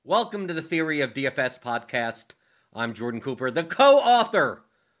Welcome to the Theory of DFS podcast. I'm Jordan Cooper, the co-author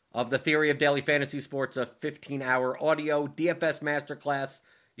of The Theory of Daily Fantasy Sports, a 15-hour audio DFS masterclass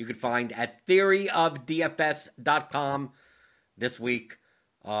you can find at theoryofdfs.com. This week,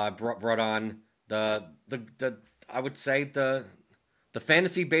 I brought on the I would say the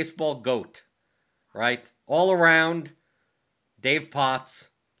fantasy baseball GOAT, right? All around, Dave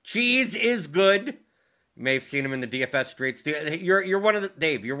Potts. Cheese is good. You may have seen him in the DFS streets. You're one of the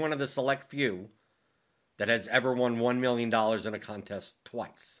Dave. You're one of the select few that has ever won $1 million in a contest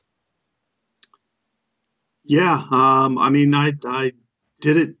twice. Yeah, I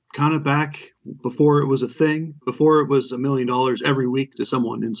did it kind of back before it was a thing, before it was $1 million every week to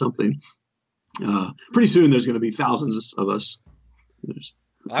someone in something. Pretty soon, there's going to be thousands of us.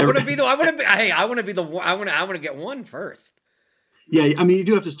 I want to be the one. I want to get one first. Yeah, I mean, you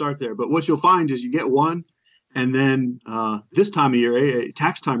do have to start there, but what you'll find is you get one, and then this time of year,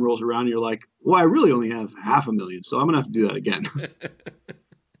 tax time rolls around, and you're like, well, I really only have $500,000, so I'm going to have to do that again.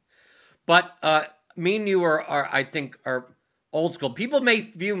 But me and you I think, are old school. People may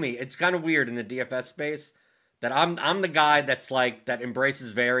view me, it's kind of weird in the DFS space, that I'm the guy that's like, that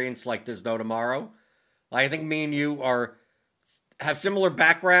embraces variance like there's no tomorrow. Like, I think me and you have similar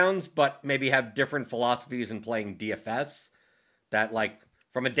backgrounds, but maybe have different philosophies in playing DFS. That, like,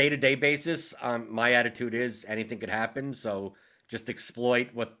 from a day-to-day basis, my attitude is anything could happen, so just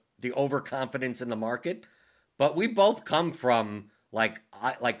exploit what the overconfidence in the market. But we both come from,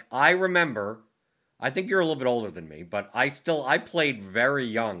 I remember, I think you're a little bit older than me, but I played very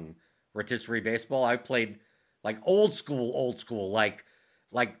young rotisserie baseball. I played, like, old school, like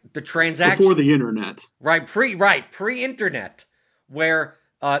the transactions. Before the internet. Right, pre-internet, where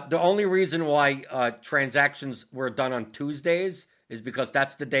the only reason why transactions were done on Tuesdays is because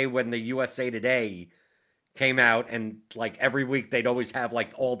that's the day when the USA Today came out, and like every week they'd always have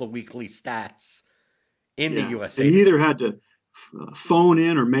like all the weekly stats in the USA and you Today. either had to phone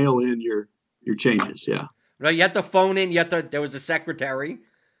in or mail in your changes. Yeah. No, you had to phone in. There was a secretary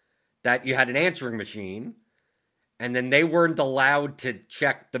that you had an answering machine, and then they weren't allowed to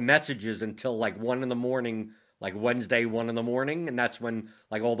check the messages until like 1 a.m. Like Wednesday, 1 a.m, and that's when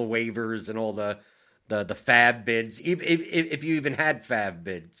like all the waivers and all the fab bids, if you even had fab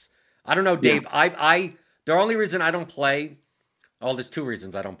bids. I don't know, Dave. Yeah. The only reason I don't play, there's two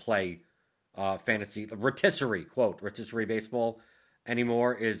reasons I don't play fantasy rotisserie baseball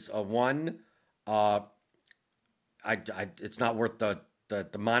anymore. Is one, it's not worth the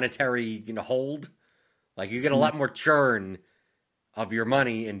monetary hold. Like, you get a lot more churn of your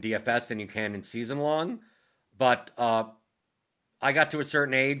money in DFS than you can in season long. But I got to a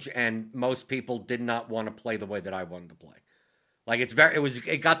certain age, and most people did not want to play the way that I wanted to play. Like,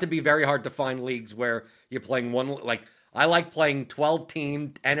 it got to be very hard to find leagues where you're playing one. Like, I like playing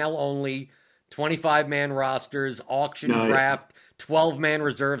 12-team NL only, 25-man rosters, auction draft, 12-man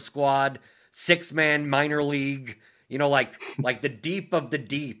reserve squad, 6-man minor league. You know, like the deep of the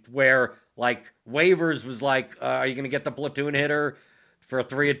deep, where like waivers was like, are you going to get the platoon hitter for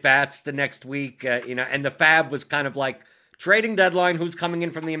 3 at-bats the next week, and the fab was kind of like trading deadline, who's coming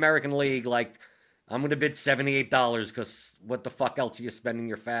in from the American League, like, I'm going to bid $78 because what the fuck else are you spending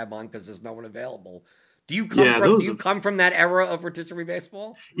your fab on because there's no one available? Do you come from that era of rotisserie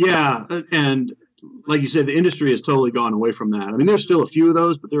baseball? Yeah, and like you said, the industry has totally gone away from that. I mean, there's still a few of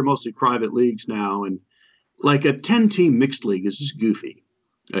those, but they're mostly private leagues now, and like a 10-team mixed league is just goofy.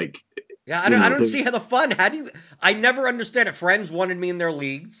 Like, yeah, I don't see how the fun. I never understand it. Friends wanted me in their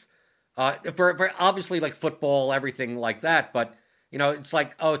leagues, for obviously like football, everything like that. But it's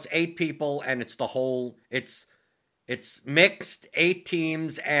like, it's 8 people and it's mixed, 8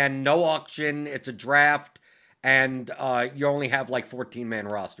 teams and no auction. It's a draft, and you only have like 14-man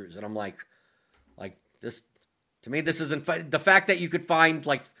rosters. And I'm like this. To me, this isn't fun. The fact that you could find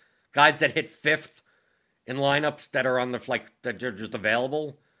like guys that hit 5th in lineups that are on that are just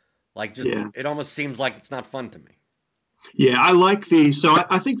available. It almost seems like it's not fun to me. Yeah, I like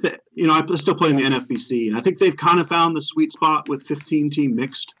I think that, I'm still playing the NFBC, and I think they've kind of found the sweet spot with 15-team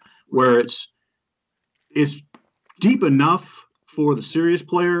mixed, where it's deep enough for the serious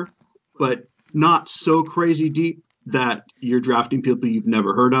player, but not so crazy deep that you're drafting people you've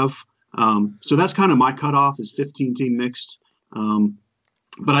never heard of. So that's kind of my cutoff, is 15-team mixed.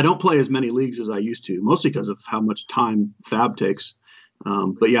 But I don't play as many leagues as I used to, mostly because of how much time fab takes.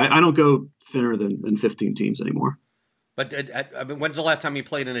 But yeah, I don't go thinner than 15 teams anymore. But when's the last time you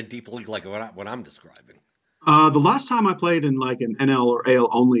played in a deep league like what I'm describing? The last time I played in like an NL or AL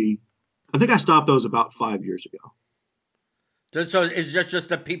only, I think I stopped those about 5 years ago. So is it just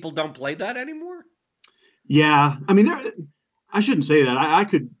that people don't play that anymore? Yeah, I mean, I shouldn't say that.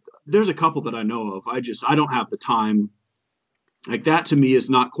 there's a couple that I know of. I don't have the time. Like that to me is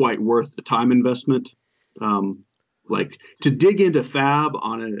not quite worth the time investment. Like to dig into Fab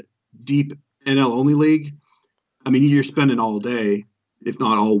on a deep NL only league. I mean, you're spending all day, if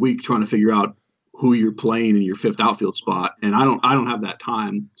not all week, trying to figure out who you're playing in your fifth outfield spot, and I don't have that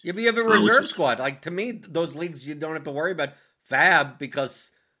time. Yeah, but you have a reserve squad. Like to me, those leagues you don't have to worry about Fab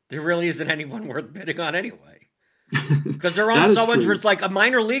because there really isn't anyone worth bidding on anyway. Because they're on someone's where it's like a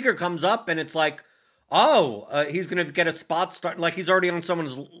minor leaguer comes up and it's like, oh, he's going to get a spot start. Like he's already on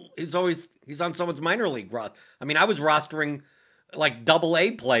someone's. He's on someone's minor league roster. I mean, I was rostering like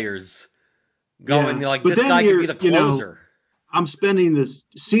AA players, going like this guy could be the closer. I'm spending this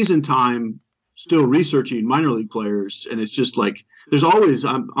season time still researching minor league players, and it's just like there's always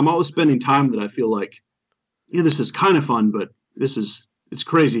I'm always spending time that I feel like, yeah, this is kind of fun, but it's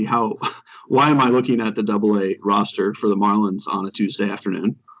crazy how why am I looking at the AA roster for the Marlins on a Tuesday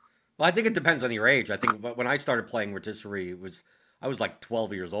afternoon? Well, I think it depends on your age. I think when I started playing rotisserie, I was like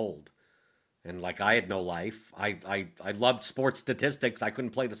 12 years old, and like I had no life. I loved sports statistics. I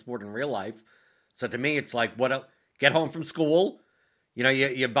couldn't play the sport in real life, so to me, it's like get home from school. You know,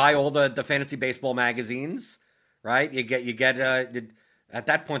 you buy all the fantasy baseball magazines, right? You get at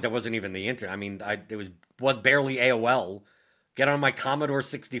that point there wasn't even the internet. I mean, there was barely AOL. Get on my Commodore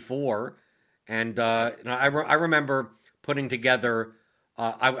 64, and I remember putting together.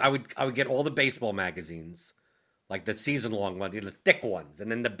 I would get all the baseball magazines, like the season long ones, the thick ones,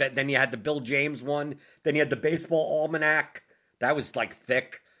 and then you had the Bill James one. Then you had the Baseball Almanac. That was like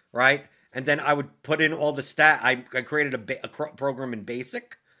thick, right? And then I would put in all the stats. I created a program in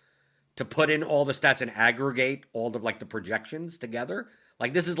BASIC to put in all the stats and aggregate all the like the projections together.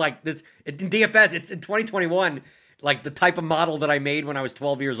 Like this is like this in DFS. It's in 2021. Like the type of model that I made when I was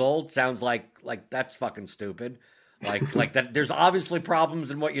 12 years old sounds like that's fucking stupid. Like that. There's obviously problems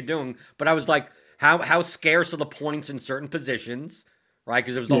in what you're doing. But I was like, how scarce are the points in certain positions, right?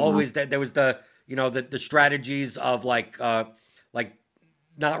 Because it was always that there was the strategies of like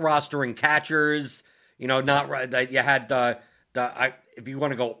not rostering catchers, not you had if you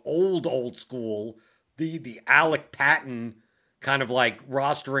want to go old school, the Alec Patton kind of like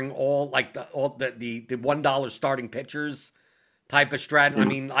rostering all the $1 starting pitchers type of strategy. I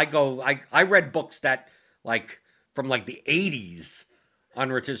mean, I read books that like from like the 80s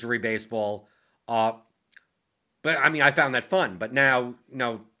on rotisserie baseball, but I mean I found that fun. But now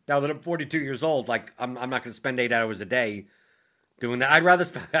that I'm 42 years old, like I'm not going to spend 8 hours a day doing that. I'd rather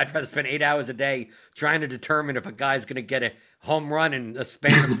spend 8 hours a day trying to determine if a guy's going to get a home run in a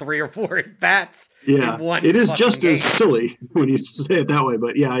span of 3 or 4 at bats. Yeah, it is just as silly when you say it that way.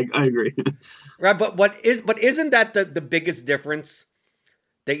 But yeah, I agree. Right, but isn't that the biggest difference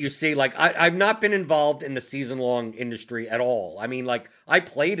that you see? Like I've not been involved in the season long industry at all. I mean, like I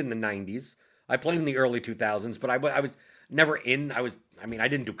played in the 90s, I played in the early 2000s, but I was never in. I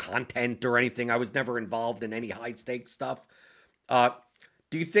didn't do content or anything. I was never involved in any high stakes stuff.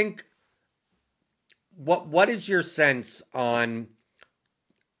 Do you think what is your sense on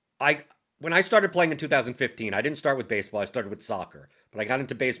when I started playing in 2015, I didn't start with baseball, I started with soccer, but I got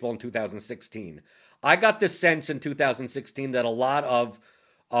into baseball in 2016. I got this sense in 2016 that a lot of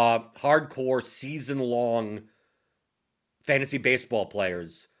hardcore season-long fantasy baseball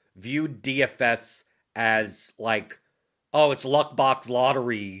players viewed DFS as like, oh, it's luck box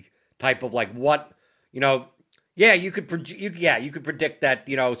lottery type of like what, yeah, you could predict that,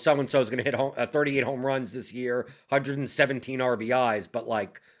 so and so is going to hit 38 home runs this year, 117 RBIs, but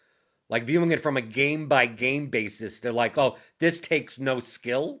like viewing it from a game by game basis, they're like, oh, this takes no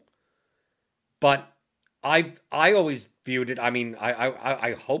skill. But I always viewed it. I mean,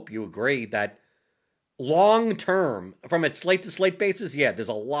 I hope you agree that long term, from a slate to slate basis, yeah, there's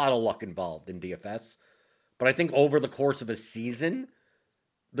a lot of luck involved in DFS. But I think over the course of a season,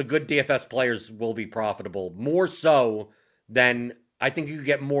 the good DFS players will be profitable more so than I think you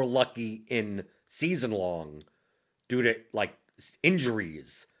get more lucky in season long due to like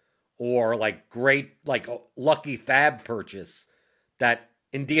injuries or like great like lucky fab purchase that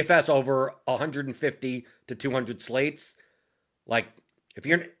in DFS over 150 to 200 slates. Like if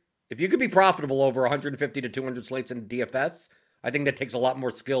you could be profitable over 150 to 200 slates in DFS, I think that takes a lot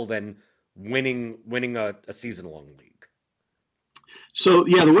more skill than winning a season long league. So,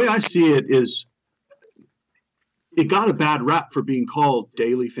 yeah, the way I see it is it got a bad rap for being called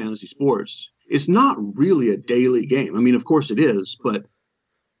daily fantasy sports. It's not really a daily game. I mean, of course it is, but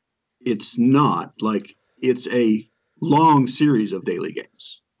it's not. Like, it's a long series of daily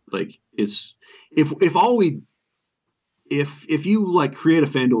games. Like, it's if you like create a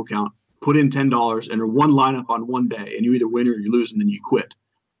FanDuel account, put in $10 and one lineup on one day, and you either win or you lose, and then you quit.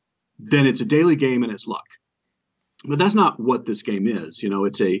 then it's a daily game and it's luck. But that's not what this game is.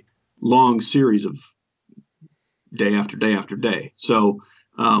 It's a long series of day after day after day. So,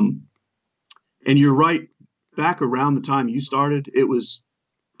 and you're right, back around the time you started, it was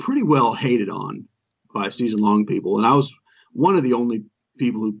pretty well hated on by season-long people. And I was one of the only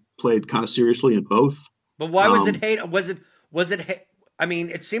people who played kind of seriously in both. But why was it hate? I mean,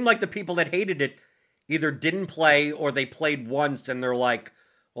 it seemed like the people that hated it either didn't play or they played once and they're like,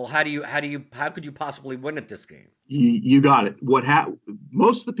 well, how could you possibly win at this game? You got it.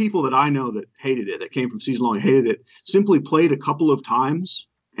 Most of the people that I know that hated it, that came from season long, hated it, simply played a couple of times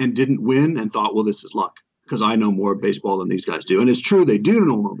and didn't win and thought, well, this is luck because I know more baseball than these guys do. And it's true, they do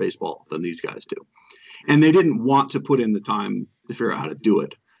know more baseball than these guys do. And they didn't want to put in the time to figure out how to do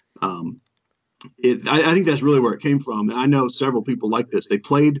it. I think that's really where it came from. And I know several people like this. They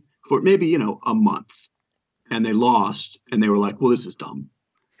played for maybe, a month and they lost and they were like, well, this is dumb.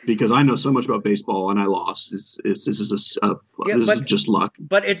 Because I know so much about baseball and I lost. This is just luck.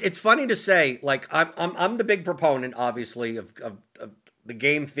 But it's funny to say, like I'm the big proponent, obviously, of the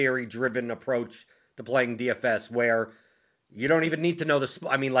game theory driven approach to playing DFS, where you don't even need to know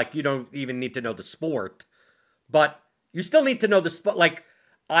you don't even need to know the sport, but you still need to know the sport. Like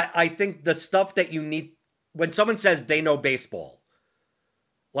I think the stuff that you need when someone says they know baseball,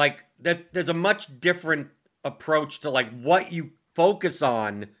 like that, there's a much different approach to like what you focus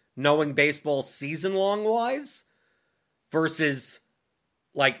on knowing baseball season long wise versus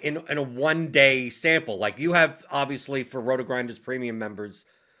like in a 1 day sample. Like you have obviously for RotoGrinders premium members,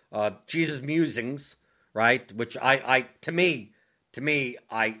 Jesus Musings, right? Which you'd have to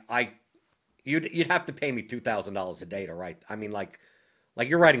pay me $2,000 a day to write. I mean, like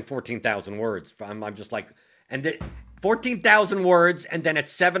you're writing 14,000 words. I'm just like, 14,000 words, and then at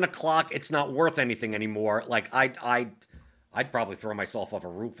 7:00, it's not worth anything anymore. Like I'd probably throw myself off a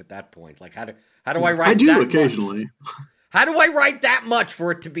roof at that point. Like how do I write? I do that occasionally. Much? How do I write that much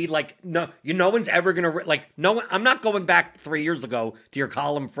for it to be like no one's ever gonna like no one? I'm not going back 3 years ago to your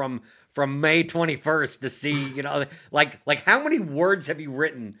column from May 21st to see like how many words have you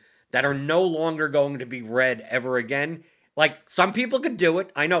written that are no longer going to be read ever again? Like some people could do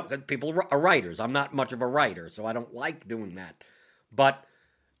it. I know that people are writers. I'm not much of a writer, so I don't like doing that. But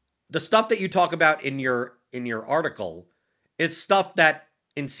the stuff that you talk about in your article is stuff that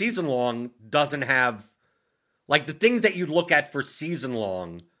in season long doesn't have, like the things that you look at for season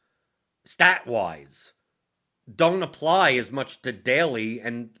long, stat wise, don't apply as much to daily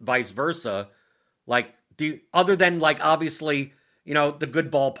and vice versa. Like other than like obviously, the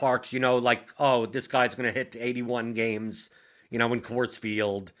good ballparks, like, oh, this guy's going to hit 81 games, in Coors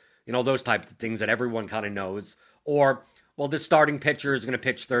Field, those types of things that everyone kind of knows. Or, well, this starting pitcher is going to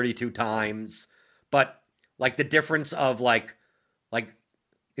pitch 32 times. But like the difference of like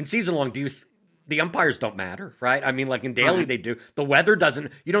in season long, the umpires don't matter, right? I mean, like in daily they do. The weather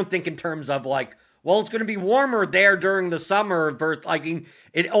doesn't. You don't think in terms of like, well, it's going to be warmer there during the summer. Versus like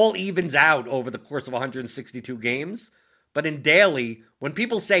it all evens out over the course of 162 games. But in daily, when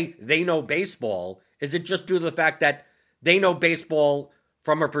people say they know baseball, is it just due to the fact that they know baseball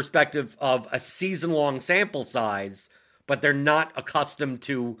from a perspective of a season long sample size, but they're not accustomed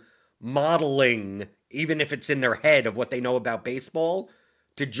to modeling, even if it's in their head, of what they know about baseball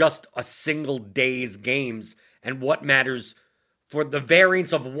to just a single day's games and what matters for the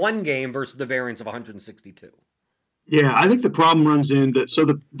variance of one game versus the variance of 162? Yeah, I think the problem runs in that. So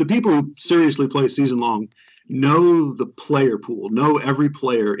the people who seriously play season long know the player pool, know every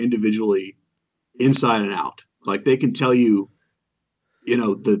player individually inside and out. Like they can tell you,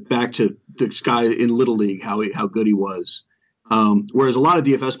 back to this guy in Little League, how good he was. Whereas a lot of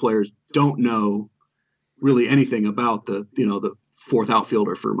DFS players don't know really anything about the fourth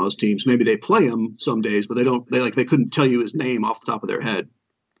outfielder for most teams. Maybe they play him some days, but they couldn't tell you his name off the top of their head.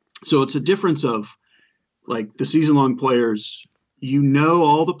 So it's a difference of like the season long players,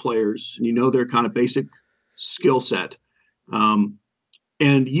 all the players and their kind of basic skill set. And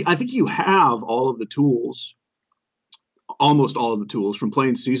I think you have almost all of the tools from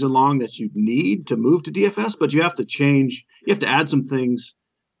playing season long that you need to move to DFS, but you have to add some things,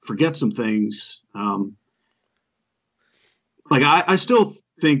 forget some things. I still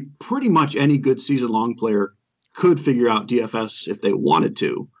think pretty much any good season long player could figure out DFS if they wanted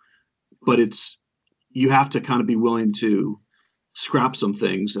to, but you have to kind of be willing to scrap some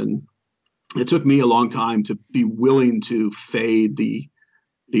things. And it took me a long time to be willing to fade the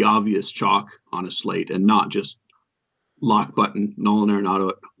obvious chalk on a slate and not just lock button Nolan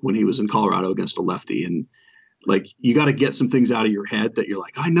Arenado when he was in Colorado against a lefty. And like, you got to get some things out of your head that you're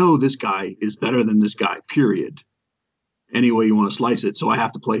like, I know this guy is better than this guy, period. any way you want to slice it. So I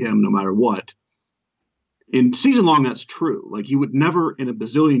have to play him no matter what. In season long, that's true. Like you would never in a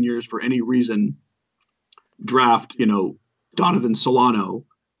bazillion years for any reason draft, Donovan Solano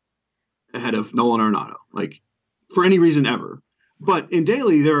ahead of Nolan Arenado, like for any reason ever. But in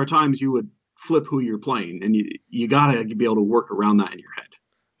daily, there are times you would flip who you're playing, and you gotta be able to work around that in your head.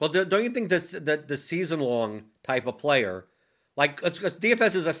 Well, don't you think the season long type of player, like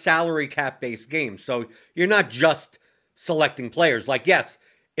DFS is a salary cap based game, so you're not just selecting players. Like, yes,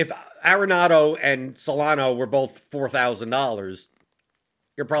 if Arenado and Solano were both $4,000,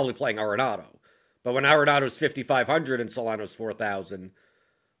 you're probably playing Arenado. But when Arenado's 5,500 and Solano's 4,000,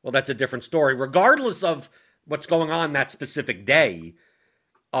 well, that's a different story. Regardless of what's going on that specific day,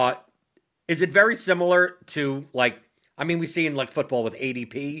 is it very similar to we see in like football with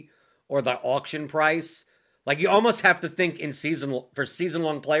ADP or the auction price? Like you almost have to think in season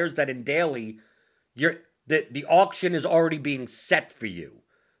long players that in daily, the auction is already being set for you.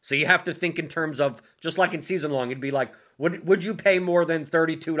 So you have to think in terms of, just like in season long, it'd be like, would you pay more than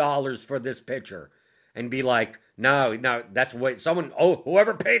 $32 for this pitcher? And be like, no, that's what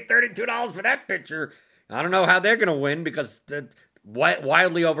whoever paid $32 for that pitcher, I don't know how they're going to win because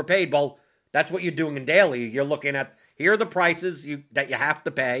wildly overpaid. Well, that's what you're doing in daily. You're looking at, here are the prices that you have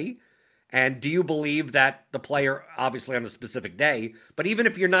to pay. And do you believe that the player, obviously on the specific day, but even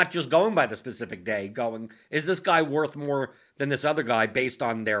if you're not just going by the specific day, is this guy worth more than this other guy based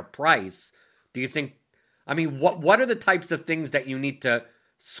on their price? Do you think, what are the types of things that you need to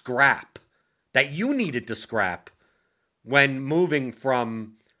scrap, that you needed to scrap when moving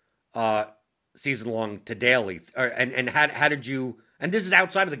from season long to daily? And how did you, and this is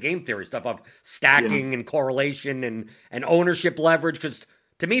outside of the game theory stuff of stacking and correlation and ownership leverage, because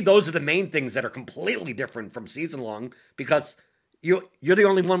to me, those are the main things that are completely different from season long, because you're the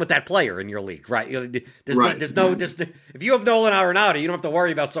only one with that player in your league, right? If you have Nolan Arenado, you don't have to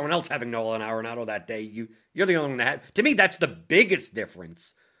worry about someone else having Nolan Arenado that day. You're the only one that had. To me, that's the biggest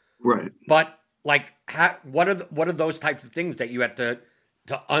difference. Right. But what are those types of things that you had to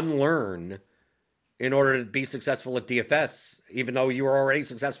unlearn in order to be successful at DFS, even though you were already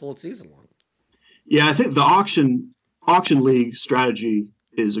successful at season long? Yeah, I think the auction league strategy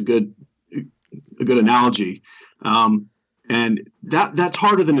is a good analogy. And that's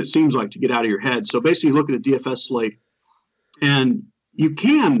harder than it seems like to get out of your head. So basically you look at a DFS slate and you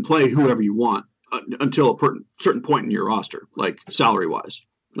can play whoever you want until a certain point in your roster, like salary wise.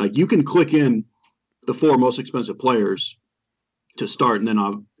 Like you can click in the 4 most expensive players to start, and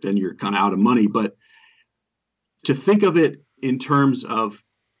then you're kind of out of money. But to think of it in terms of,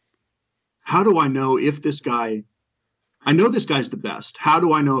 how do I know if I know this guy's the best. How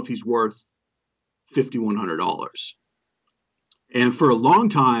do I know if he's worth $5,100? And for a long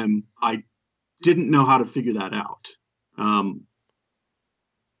time, I didn't know how to figure that out.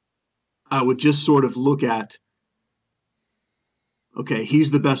 I would just sort of look at, okay, he's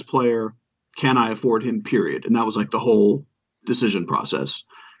the best player. Can I afford him? Period. And that was like the whole decision process.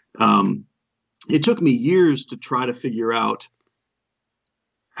 It took me years to try to figure out,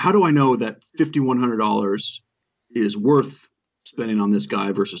 how do I know that $5,100 is worth spending on this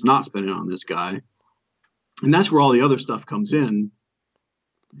guy versus not spending on this guy? And that's where all the other stuff comes in.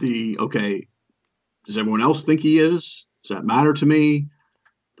 Okay, does everyone else think he is? Does that matter to me?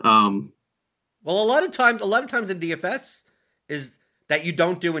 Well, a lot of times in DFS is that you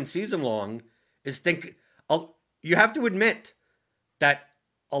don't do in season long is think, you have to admit that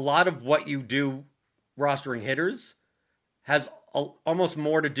a lot of what you do rostering hitters has almost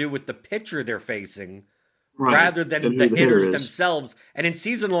more to do with the pitcher they're facing, right, rather than the hitters themselves. And in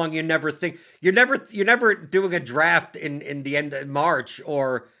season long, you're never doing a draft in the end of March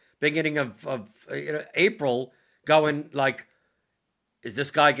or beginning of April going like, is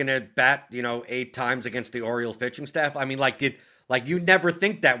this guy going to bat 8 times against the Orioles pitching staff? You never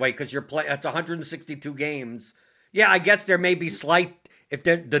think that way because you're playing. It's 162 games. Yeah, I guess there may be slight if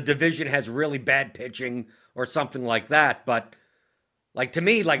the division has really bad pitching or something like that, but. To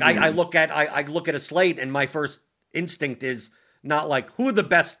me, I look at a slate and my first instinct is not like who are the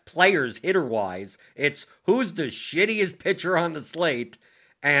best players hitter wise. It's who's the shittiest pitcher on the slate,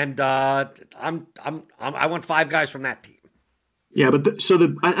 and I want 5 guys from that team. Yeah, but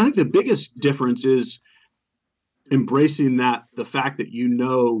I think the biggest difference is embracing the fact that you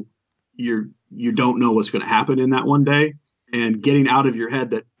don't know what's going to happen in that one day, and getting out of your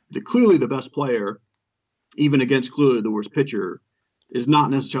head that clearly the best player, even against clearly the worst pitcher, is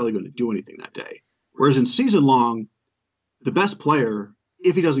not necessarily going to do anything that day. Whereas in season long, the best player,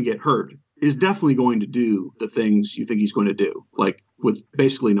 if he doesn't get hurt, is definitely going to do the things you think he's going to do, with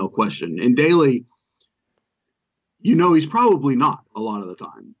basically no question. In daily, you know he's probably not a lot of the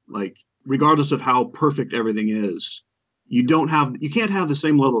time. Like, regardless of how perfect everything is, you can't have the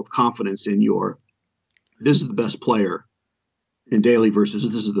same level of confidence in your this is the best player in daily versus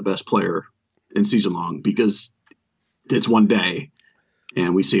this is the best player in season long, because it's one day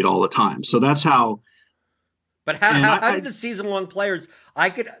and we see it all the time. So that's how. But how did the season long players?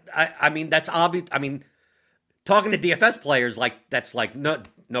 I mean, that's obvious. I mean, talking to DFS players, like that's like no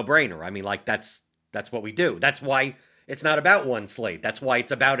brainer. I mean, like that's what we do. That's why it's not about one slate. That's why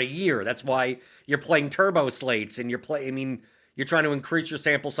it's about a year. That's why you're playing turbo slates and I mean, you're trying to increase your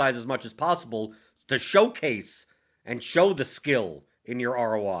sample size as much as possible to showcase and show the skill in your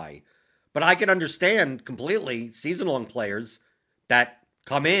ROI. But I can understand completely season long players that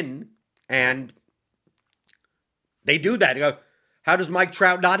come in and they do that. You go, how does Mike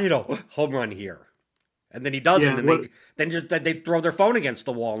Trout not hit a home run here? And then he doesn't, yeah, and they throw their phone against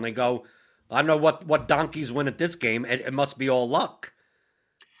the wall and they go, I don't know what donkeys win at this game. It must be all luck.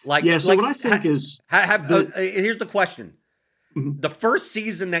 Like, yeah. So what I think is, here's the question: mm-hmm. The first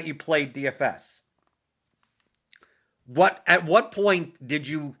season that you played DFS, at what point did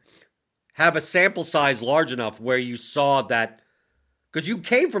you have a sample size large enough where you saw that? Because you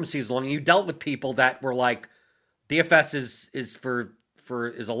came from season long and you dealt with people that were like, DFS is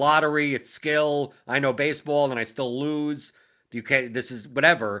a lottery. It's skill. I know baseball and I still lose. This is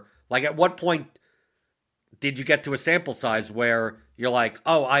whatever. Like, at what point did you get to a sample size where you're like,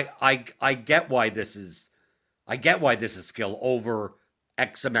 oh, I get why this is skill over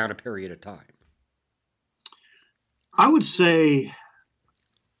X amount of period of time? I would say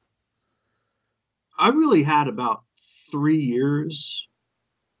I really had about 3 years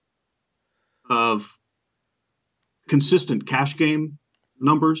of consistent cash game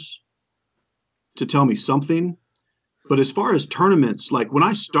numbers to tell me something. But as far as tournaments, like when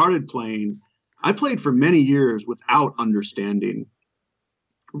I started playing, I played for many years without understanding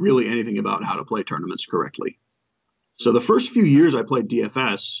really anything about how to play tournaments correctly. So the first few years I played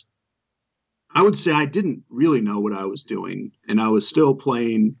DFS, I would say I didn't really know what I was doing. And I was still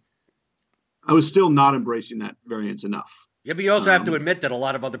not embracing that variance enough. Yeah, but you also have to admit that a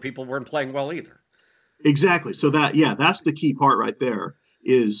lot of other people weren't playing well either. Exactly. So that's the key part right there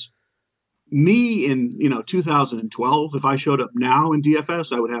is me in 2012. If I showed up now in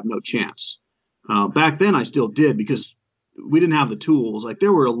DFS, I would have no chance. Back then, I still did because we didn't have the tools. Like,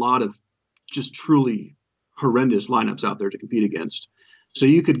 there were a lot of just truly horrendous lineups out there to compete against. So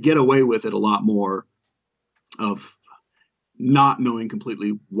you could get away with it a lot more of not knowing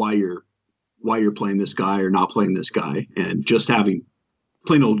completely why you're playing this guy or not playing this guy, and just having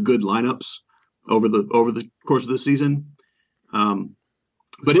plain old good lineups over the course of the season.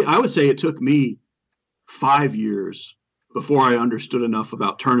 But I would say it took me 5 years before I understood enough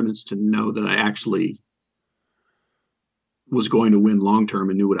about tournaments to know that I actually was going to win long term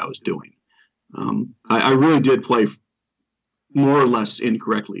and knew what I was doing. I really did play more or less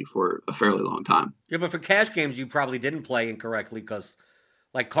incorrectly for a fairly long time. Yeah, but for cash games, you probably didn't play incorrectly because,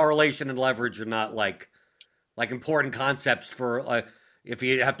 like, correlation and leverage are not like important concepts for if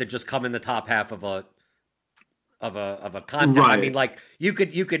you have to just come in the top half of a content. Right. I mean, like, you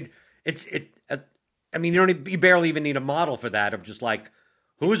barely even need a model for that of just like,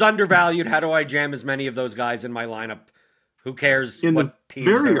 who's undervalued? How do I jam as many of those guys in my lineup? Who cares? In the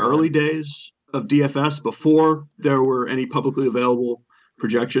very early days of DFS, before there were any publicly available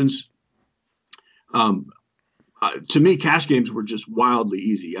projections, to me, cash games were just wildly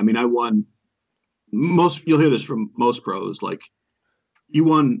easy. I mean, I won you'll hear this from most pros, like, you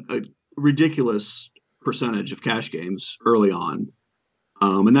won a ridiculous percentage of cash games early on.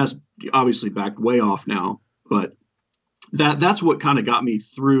 And that's obviously backed way off now, but that's what kind of got me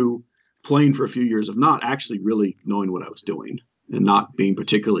through playing for a few years of not actually really knowing what I was doing and not being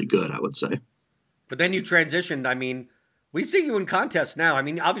particularly good, I would say. But then you transitioned. I mean, we see you in contests now. I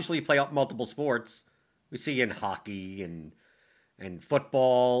mean, obviously you play multiple sports. We see you in hockey and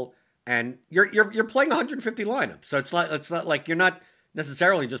football, and you're playing 150 lineups. So it's not like you're not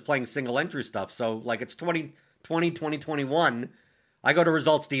necessarily just playing single entry stuff. So like it's 2020, 2021. I go to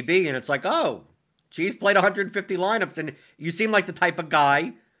Results DB and it's like, oh, geez, played 150 lineups. And you seem like the type of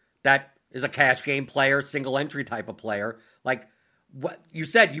guy that is a cash game player, single entry type of player. Like, what you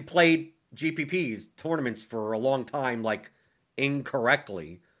said, you played GPPs, tournaments for a long time, like,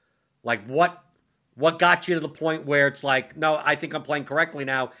 incorrectly. Like, what got you to the point where it's like, no, I think I'm playing correctly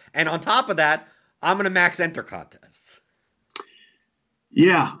now. And on top of that, I'm going to max enter contests.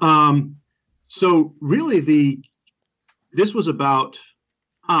 Yeah. So really this was about,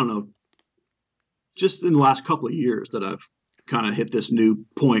 I don't know, just in the last couple of years that I've kind of hit this new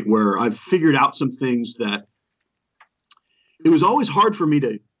point where I've figured out some things that it was always hard for me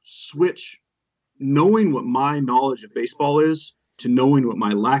to switch knowing what my knowledge of baseball is to knowing what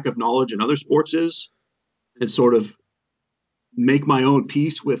my lack of knowledge in other sports is, and sort of make my own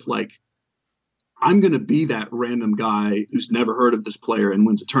peace with, like, I'm going to be that random guy who's never heard of this player and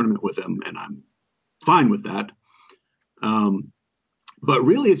wins a tournament with him, and I'm fine with that. But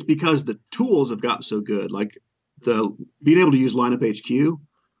really, it's because the tools have gotten so good, like the being able to use Lineup HQ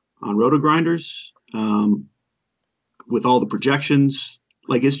on Roto Grinders with all the projections.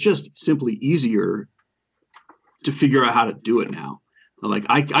 Like, it's just simply easier to figure out how to do it now. Like,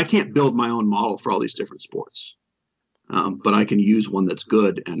 I can't build my own model for all these different sports, but I can use one that's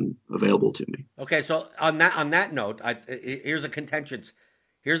good and available to me. Okay, so on that note, here's a contentious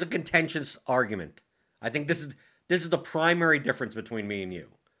argument. I think this is the primary difference between me and you.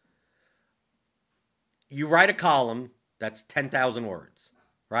 You write a column that's 10,000 words,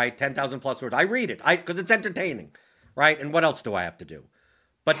 right? 10,000 plus words. I read it because it's entertaining, right? And what else do I have to do?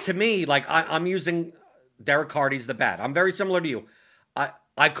 But to me, like, I'm using Derek Hardy's The Bat. I'm very similar to you.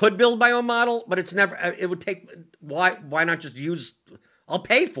 I could build my own model, but it would take, why not just use, I'll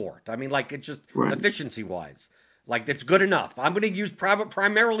pay for it. I mean, like, it's just right. Efficiency wise, like, it's good enough. I'm going to use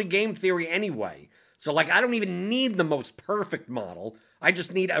primarily game theory anyway. So, like, I don't even need the most perfect model. I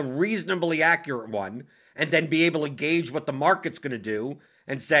just need a reasonably accurate one, and then be able to gauge what the market's going to do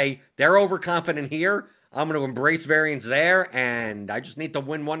and say, they're overconfident here, I'm going to embrace variance there, and I just need to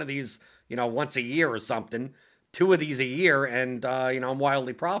win one of these, once a year or something, 2 of these a year, and, I'm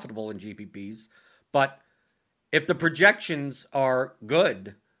wildly profitable in GPPs. But if the projections are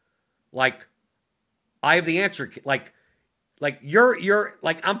good, like, I have the answer. Like you're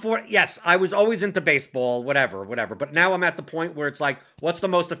like, I'm for, yes, I was always into baseball, whatever. But now I'm at the point where it's like, what's the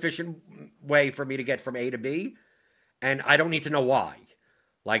most efficient way for me to get from A to B? And I don't need to know why.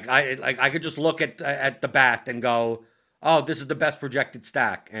 I could just look at the bat and go, oh, this is the best projected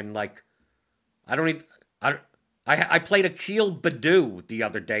stack. And, like, I played Akil Baddoo the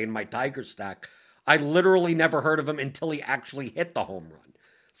other day in my Tiger stack. I literally never heard of him until he actually hit the home run.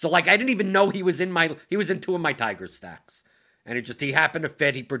 So, like, I didn't even know he was in 2 of my Tiger stacks. And he happened to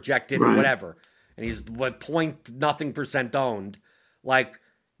fit, he projected, right. Or whatever. And he's nothing % owned. Like,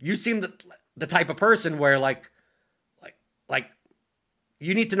 you seem the type of person where, like,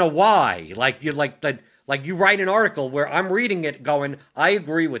 you need to know why. Like, you you write an article where I'm reading it going, I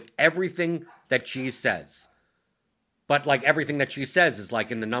agree with everything that she says. But, like, everything that she says is,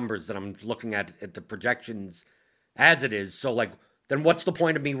 like, in the numbers that I'm looking at the projections as it is. So, like, then what's the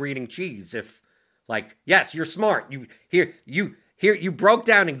point of me reading Cheese if, like, yes, you're smart. You broke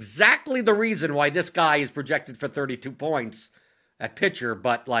down exactly the reason why this guy is projected for 32 points at pitcher,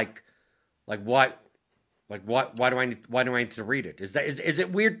 but why do I need to read it? Is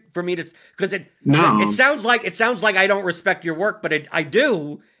it weird for me to, because it sounds like I don't respect your work, but I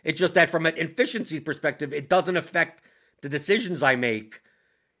do. It's just that from an efficiency perspective, it doesn't affect the decisions I make.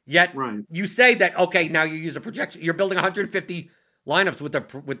 Yet right. You say that, okay, now you use a projection. You're building 150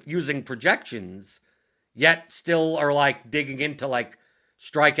 lineups with using projections, yet still are, like, digging into, like,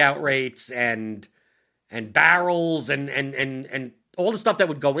 strikeout rates and barrels and all the stuff that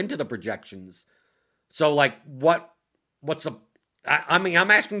would go into the projections. So, like, what's the? I mean,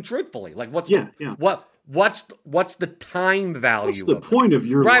 I'm asking truthfully. Like, what's the time value? What's the point of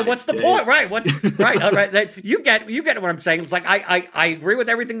your right? life, What's the Dave? point? Right? What's right? All right. That you get what I'm saying. It's like I agree with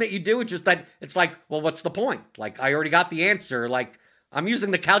everything that you do. It's just that it's like, well, what's the point? Like, I already got the answer. Like, I'm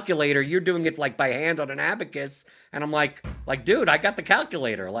using the calculator. You're doing it, like, by hand on an abacus, and I'm like, dude, I got the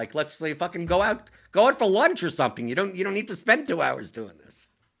calculator. Like, let's say fucking go out for lunch or something. You don't need to spend 2 hours doing this.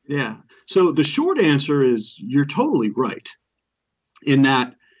 Yeah. So the short answer is you're totally right in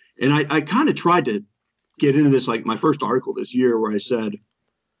that. And I kind of tried to get into this, like, my first article this year where I said,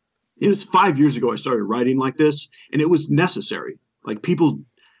 it's 5 years ago I started writing like this, and it was necessary. Like,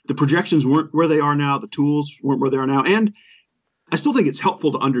 the projections weren't where they are now. The tools weren't where they are now. And I still think it's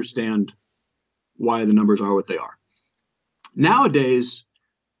helpful to understand why the numbers are what they are. Nowadays,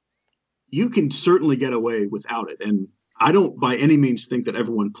 you can certainly get away without it. And I don't by any means think that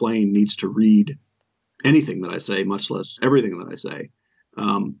everyone playing needs to read anything that I say, much less everything that I say.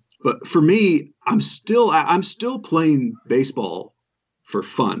 But for me, I'm still playing baseball for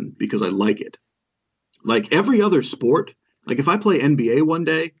fun because I like it. Like every other sport, like if I play NBA one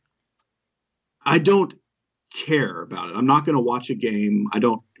day, I don't care about it. I'm not going to watch a game. I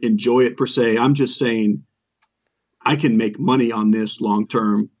don't enjoy it per se. I'm just saying I can make money on this long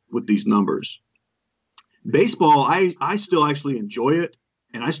term with these numbers. Baseball, I still actually enjoy it,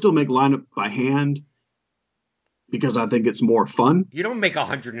 and I still make lineup by hand because I think it's more fun. You don't make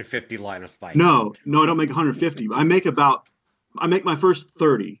 150 lineups by hand. No, I don't make 150. I make about I make my first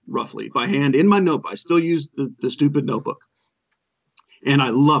 30 roughly by hand in my notebook. I still use the stupid notebook, and I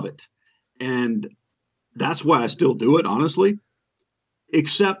love it. And that's why I still do it, honestly.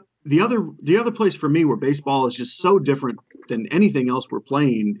 Except the other place for me where baseball is just so different than anything else we're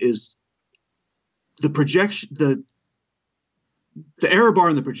playing is the projection the error bar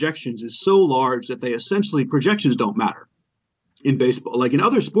in the projections is so large that they essentially projections don't matter in baseball. Like in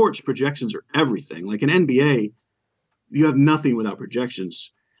other sports, projections are everything. Like in NBA, you have nothing without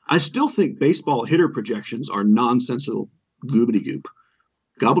projections. I still think baseball hitter projections are nonsensical goobity goop.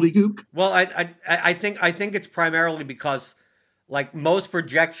 Gobbledygook? Well, I think it's primarily because like most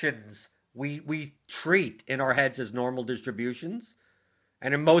projections we treat in our heads as normal distributions,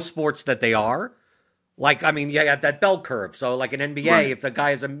 and in most sports that they are. Like I mean, yeah, you got that bell curve. So like in NBA, Right. if the guy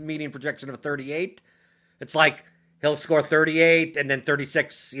has a median projection of 38, it's like he'll score 38 and then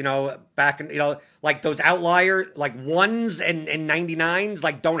 36, back and like those outlier like ones and 99s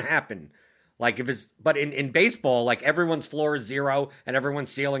like don't happen. Like if it's but in baseball, like everyone's floor is 0 and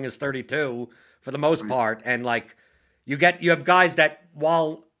everyone's ceiling is 32 for the most Right. part. And like you have guys that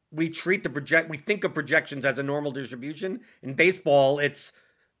while we think of projections as a normal distribution, in baseball it's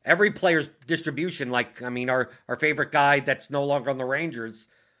every player's distribution. Like I mean our favorite guy that's no longer on the Rangers,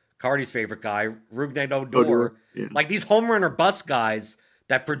 Cardi's favorite guy, Rougned Odor. Odor. Yeah. Like these home run or bust guys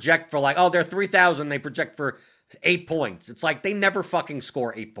that project for like, oh, they're 3,000, they project for 8 points. It's like they never fucking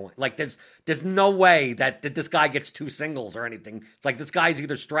score 8 points. Like there's no way that this guy gets 2 singles or anything. It's like this guy's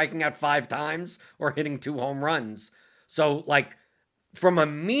either striking out 5 times or hitting 2 home runs. So like from a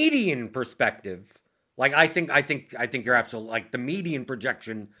median perspective, like I think you're absolutely like the median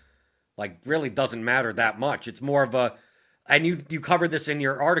projection like really doesn't matter that much. It's more of a and you covered this in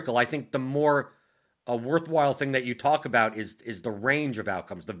your article. I think the more a worthwhile thing that you talk about is the range of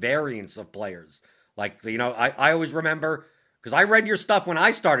outcomes, the variance of players. Like I always remember because I read your stuff when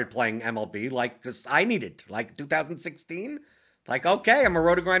I started playing MLB, like because I needed like 2016. Like okay, I'm a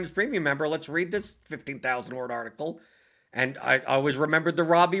Roto Grinders premium member. Let's read this 15,000 word article, and I always remembered the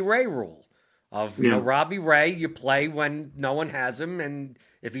Robbie Ray rule of Yeah. Robbie Ray. You play when no one has him, and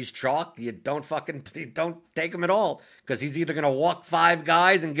if he's chalk, you don't take him at all because he's either going to walk 5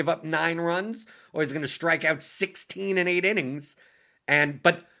 guys and give up 9 runs, or he's going to strike out 16 in 8 innings. And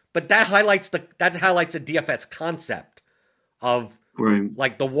but that highlights a DFS concept of Right.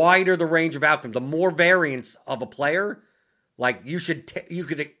 like the wider the range of outcomes, the more variance of a player, like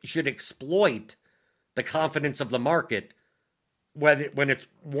should exploit the confidence of the market when it's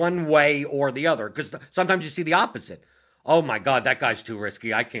one way or the other. Because sometimes you see the opposite. Oh my God, that guy's too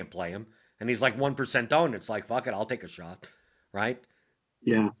risky. I can't play him. And he's like 1% owned. It's like, fuck it, I'll take a shot. Right?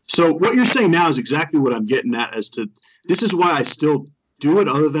 Yeah. So what you're saying now is exactly what I'm getting at as to this is why I still do it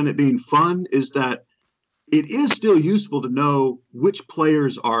other than it being fun is that it is still useful to know which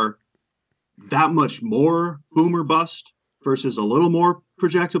players are that much more boom or bust versus a little more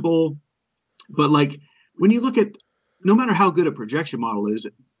projectable. But like when you look at no matter how good a projection model is,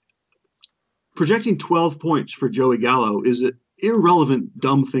 projecting 12 points for Joey Gallo is an irrelevant,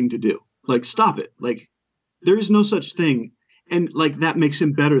 dumb thing to do. Like, stop it. Like, there is no such thing. And, like, that makes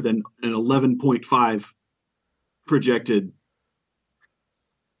him better than an 11.5 projected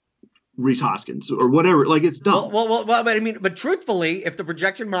Reese Hoskins or whatever. Like, it's dumb. But I mean, but truthfully, if the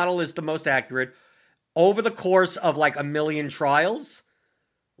projection model is the most accurate over the course of like a million trials,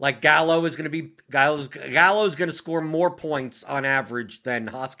 like Gallo's going to score more points on average than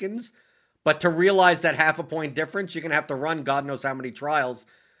Hoskins. But to realize that half a point difference, you're going to have to run God knows how many trials.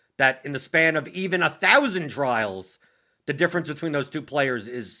 That in the span of even 1,000 trials, the difference between those two players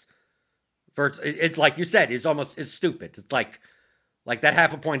is, it's like you said, is stupid. It's like that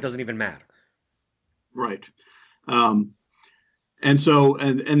half a point doesn't even matter. Right. And so,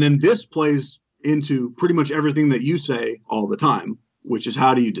 and then this plays into pretty much everything that you say all the time, which is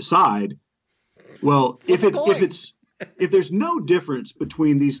how do you decide? Well, if there's no difference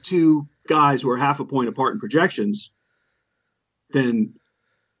between these two guys who are half a point apart in projections, then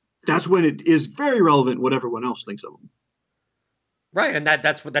that's when it is very relevant what everyone else thinks of them. Right, and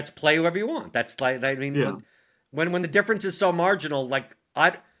that's play whoever you want. That's like I mean, Yeah. when the difference is so marginal, like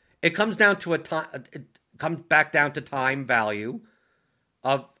it comes down to it comes back down to time value.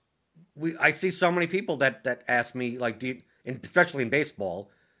 Of I see so many people that ask me like, especially in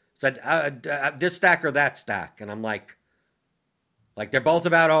baseball, said this stack or that stack, and I'm like they're both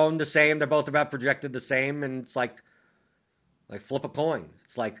about owned the same, they're both about projected the same, and it's like flip a coin.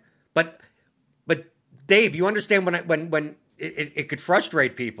 It's like, but Dave, you understand when it could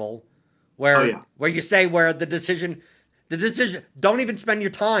frustrate people where Oh, yeah. where you say where the decision don't even spend your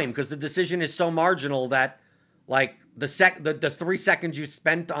time because the decision is so marginal that like the 3 seconds you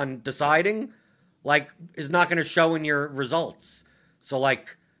spent on deciding, like, is not going to show in your results. So,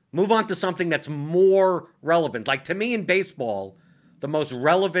 like, move on to something that's more relevant. Like, to me in baseball, the most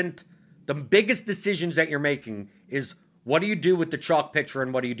relevant, the biggest decisions that you're making is what do you do with the chalk pitcher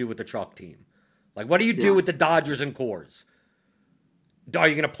and what do you do with the chalk team? Like, what do you do with the Dodgers and Coors? Are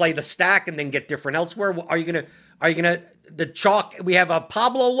you going to play the stack and then get different elsewhere? Are you going to, the chalk, we have a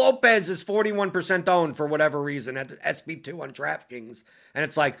Pablo Lopez is 41% owned for whatever reason at SB2 on DraftKings. And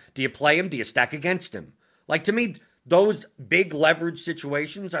it's like, do you play him? Do you stack against him? Like, to me, those big leverage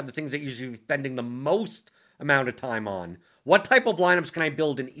situations are the things that you should be spending the most amount of time on. What type of lineups can I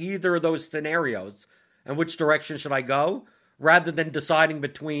build in either of those scenarios? And which direction should I go? Rather than deciding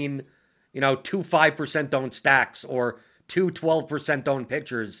between, two 5% owned stacks or two 12% owned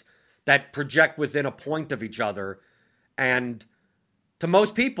pitchers that project within a point of each other. And to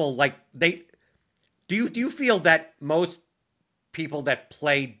most people, like, do you feel that most people that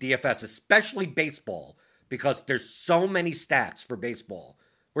play DFS, especially baseball, because there's so many stats for baseball,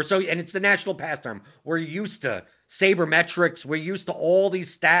 and it's the national pastime, we're used to sabermetrics, we're used to all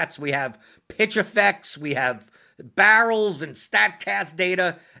these stats, we have pitch effects, we have barrels and StatCast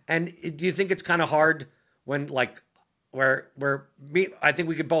data, and do you think it's kind of hard when, like, I think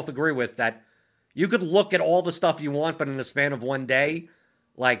we could both agree with that you could look at all the stuff you want, but in the span of one day,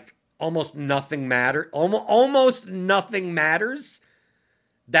 like, almost nothing matters,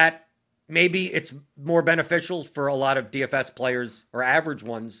 that maybe it's more beneficial for a lot of DFS players or average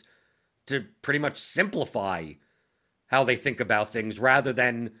ones to pretty much simplify how they think about things rather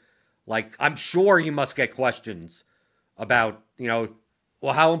than, like, I'm sure you must get questions about,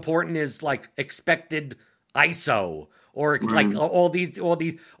 how important is, like, expected ISO or like all these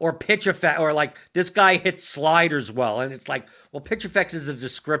or pitch effect, or like this guy hits sliders well, and it's like, well, pitch effects is a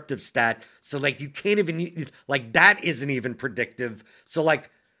descriptive stat, so like you can't even, like, that isn't even predictive. So,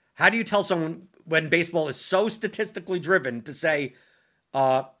 like, how do you tell someone when baseball is so statistically driven to say,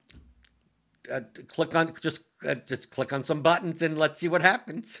 just click on some buttons and let's see what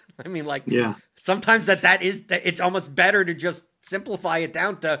happens? I mean, like, sometimes it's almost better to just simplify it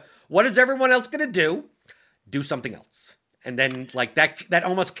down to what is everyone else going to do something else. And then, like, that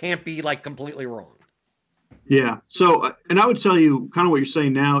almost can't be, like, completely wrong. Yeah. So, and I would tell you kind of what you're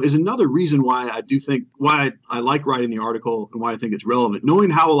saying now is another reason why I like writing the article and why I think it's relevant. Knowing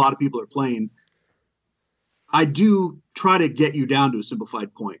how a lot of people are playing, I do try to get you down to a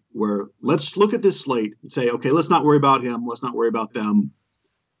simplified point where let's look at this slate and say, okay, let's not worry about him. Let's not worry about them.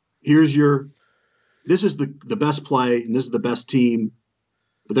 This is the best play and this is the best team,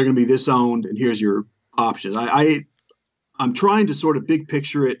 but they're going to be this owned, and here's your option. I'm trying to sort of big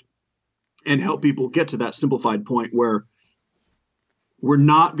picture it and help people get to that simplified point where we're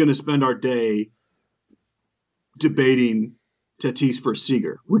not going to spend our day debating Tatis versus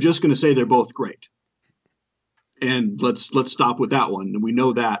Seager. We're just going to say they're both great. And let's stop with that one. And we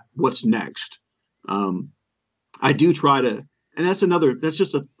know that. What's next? I do try to, and that's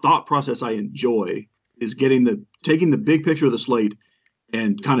just a thought process I enjoy, is taking the big picture of the slate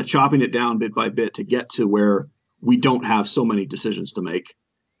and kind of chopping it down bit by bit to get to where we don't have so many decisions to make.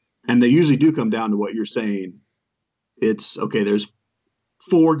 And they usually do come down to what you're saying. It's, okay, there's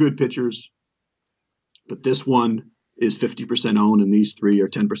 4 good pitchers, but this one is 50% owned and these 3 are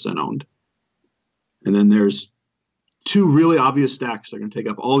 10% owned. And then there's 2 really obvious stacks that are going to take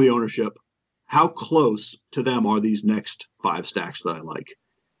up all the ownership. How close to them are these next 5 stacks that I like?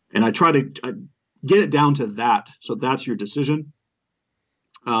 And I try to get it down to that. So that's your decision.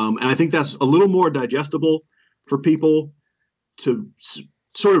 And I think that's a little more digestible for people to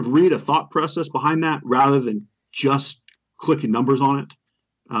sort of read a thought process behind that rather than just clicking numbers on it.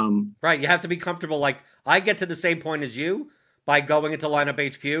 Right. You have to be comfortable. Like, I get to the same point as you by going into Lineup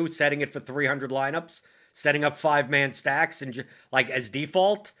HQ, setting it for 300 lineups, setting up 5-man stacks and like as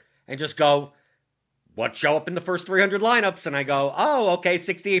default, and just go, what show up in the first 300 lineups? And I go, oh, okay,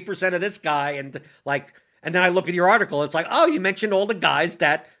 68% of this guy. And then I look at your article. It's like, oh, you mentioned all the guys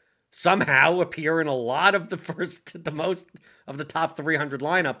that somehow appear in a lot of the most of the top 300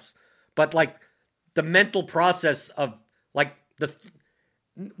 lineups. But, like, the mental process of, like,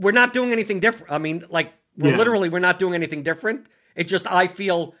 we're not doing anything different. I mean, like, we're not doing anything different. It just, I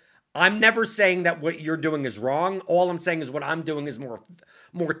feel, I'm never saying that what you're doing is wrong. All I'm saying is what I'm doing is more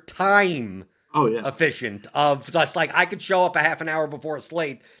time efficient. Of just, like, I could show up a half an hour before a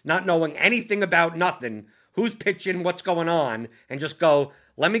slate, not knowing anything about nothing, who's pitching, what's going on, and just go,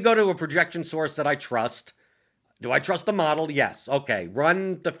 let me go to a projection source that I trust. Do I trust the model? Yes. Okay.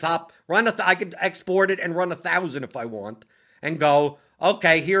 I could export it and run 1,000 if I want, and go,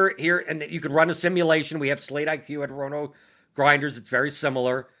 okay, here, and you could run a simulation. We have Slate IQ at Roto Grinders. It's very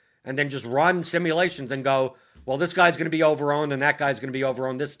similar. And then just run simulations and go, well, this guy's going to be overowned and that guy's going to be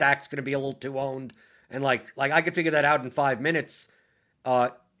overowned. This stack's going to be a little too owned. And like I could figure that out in 5 minutes.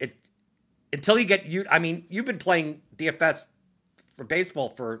 It until you get you. I mean, you've been playing DFS for baseball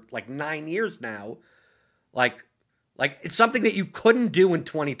for like 9 years now. Like it's something that you couldn't do in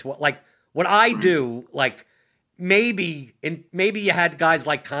 2012. Like what I do, like maybe you had guys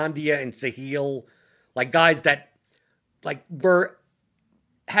like Kandia and Sahil, like guys that like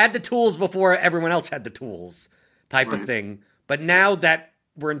had the tools before everyone else had the tools, type of thing. But now that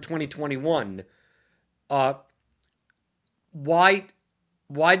we're in 2021, why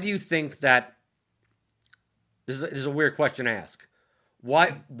do you think that? This is a weird question to ask.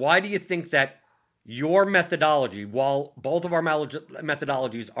 Why do you think that your methodology, while both of our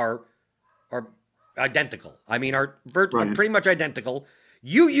methodologies are identical, I mean, are pretty much identical.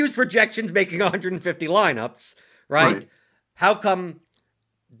 You use projections making 150 lineups, right? How come?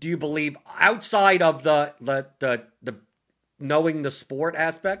 Do you believe, outside of the knowing the sport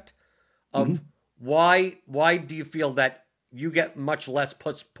aspect of why do you feel that you get much less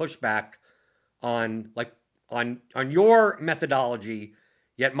pushback on your methodology,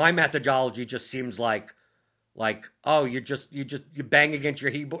 yet my methodology just seems like oh, you bang against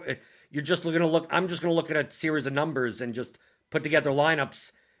your keyboard. You're just going to look. I'm just going to look at a series of numbers and just put together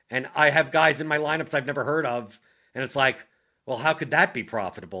lineups. And I have guys in my lineups I've never heard of, and it's like, well, how could that be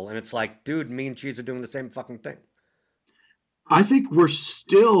profitable? And it's like, dude, me and Cheese are doing the same fucking thing. I think we're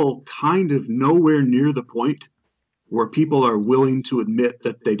still kind of nowhere near the point where people are willing to admit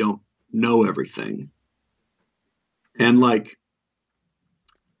that they don't know everything. And like,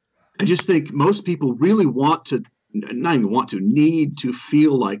 I just think most people really need to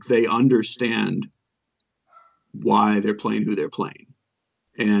feel like they understand why they're playing who they're playing.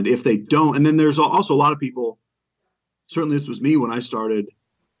 And if they don't, and then there's also a lot of people, certainly this was me when I started,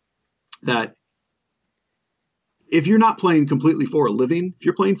 that if you're not playing completely for a living, if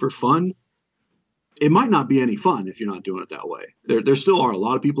you're playing for fun, it might not be any fun if you're not doing it that way. There still are a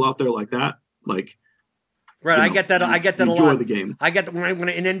lot of people out there like that. Like, right, I get that a lot. Enjoy the game. I get that when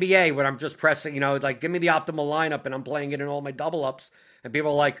in NBA, when I'm just pressing, like, give me the optimal lineup and I'm playing it in all my double ups, and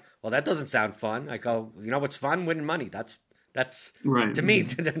people are like, well, that doesn't sound fun. I go, you know what's fun? Winning money. That's right. To me.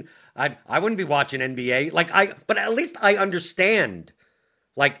 I wouldn't be watching NBA. But at least I understand.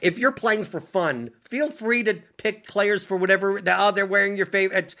 Like, if you're playing for fun, feel free to pick players for whatever. They're wearing your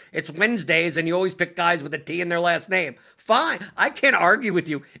favorite. It's Wednesdays, and you always pick guys with a T in their last name. Fine, I can't argue with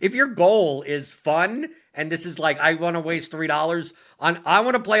you. If your goal is fun, and this is like, I want to waste $3 on, I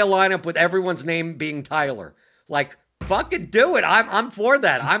want to play a lineup with everyone's name being Tyler. Like, fucking do it. I'm for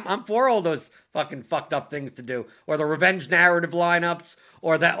that. I'm for all those fucking fucked up things to do, or the revenge narrative lineups,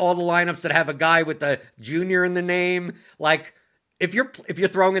 or that all the lineups that have a guy with a junior in the name. Like, if you're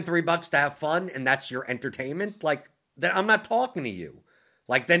throwing in $3 to have fun and that's your entertainment, like, then I'm not talking to you.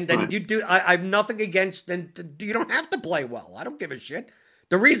 Like, then right. You do. I have nothing against, and you don't have to play well. I don't give a shit.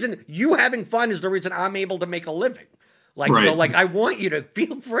 The reason you having fun is the reason I'm able to make a living. Like, right. So, like, I want you to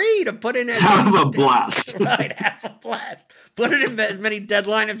feel free to put in have a blast. Right, have a blast. Put it in as many dead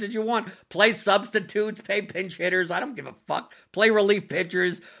lineups as you want. Play substitutes, pay pinch hitters. I don't give a fuck. Play relief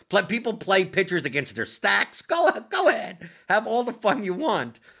pitchers. People play pitchers against their stacks. Go ahead. Have all the fun you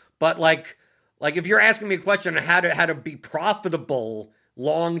want. But like if you're asking me a question on how to be profitable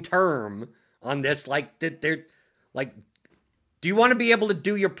long term on this, like, they're like, do you want to be able to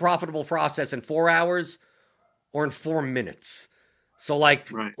do your profitable process in 4 hours? Or in 4 minutes. So right.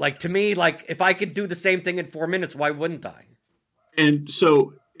 Like to me, like, if I could do the same thing in 4 minutes, why wouldn't I? And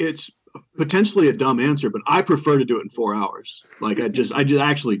so it's potentially a dumb answer, but I prefer to do it in 4 hours. Like I just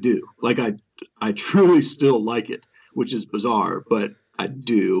actually do. Like I truly still like it, which is bizarre, but I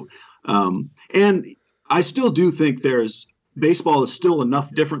do. And I still do think baseball is still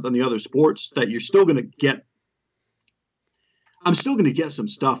enough different than the other sports that you're still going to get. I'm still going to get some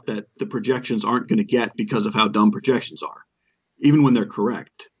stuff that the projections aren't going to get because of how dumb projections are, even when they're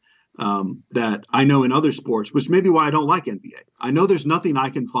correct. That I know in other sports, which may be why I don't like NBA. I know there's nothing I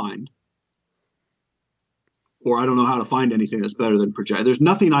can find, or I don't know how to find anything that's better than project. There's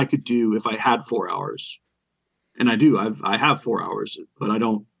nothing I could do if I had 4 hours, and I do. I have 4 hours, but I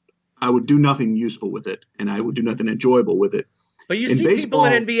don't. I would do nothing useful with it, and I would do nothing enjoyable with it. But you see baseball,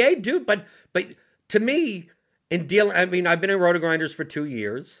 people in NBA do. But to me. I mean, I've been in Roto Grinders for 2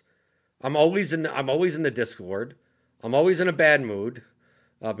 years. I'm always in the Discord. I'm always in a bad mood.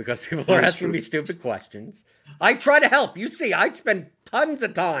 because people are asking me stupid questions. I try to help. You see, I spend tons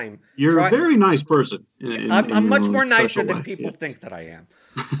of time. You're a very nice person. I'm much more nicer than people think that I am.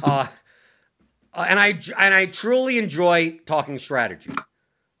 And I truly enjoy talking strategy,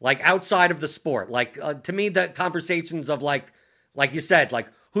 like outside of the sport. Like to me, the conversations of like you said, like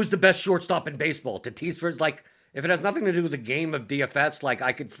who's the best shortstop in baseball? Tatis versus like if it has nothing to do with the game of DFS, like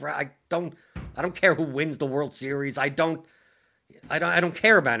I don't care who wins the World Series. I don't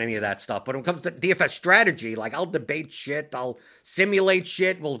care about any of that stuff. But when it comes to DFS strategy, like I'll debate shit, I'll simulate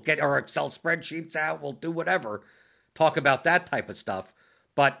shit, we'll get our Excel spreadsheets out, we'll do whatever, talk about that type of stuff.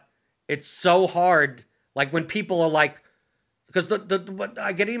 But it's so hard, like when people are like, because what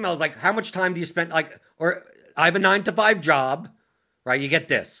I get emailed like, how much time do you spend? Like, or I have a 9-to-5 job, right? You get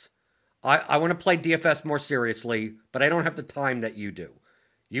this. I want to play DFS more seriously, but I don't have the time that you do.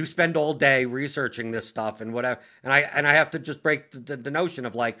 You spend all day researching this stuff and whatever, and I have to just break the notion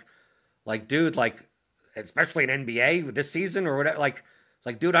of like, dude, like, especially in NBA this season or whatever, like, it's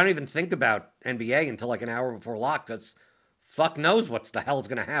like, dude, I don't even think about NBA until like an hour before lock because fuck knows what's the hell's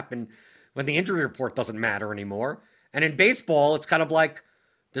going to happen when the injury report doesn't matter anymore. And in baseball, it's kind of like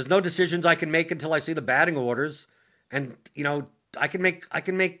there's no decisions I can make until I see the batting orders, and you know I can make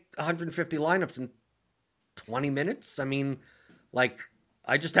 150 lineups in 20 minutes. I mean, like.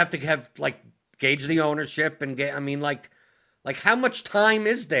 I just have to have like gauge the ownership and get. I mean, like how much time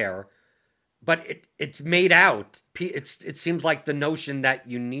is there? But it's made out. It seems like the notion that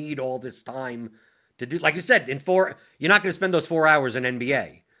you need all this time to do, like you said, you're not going to spend those 4 hours in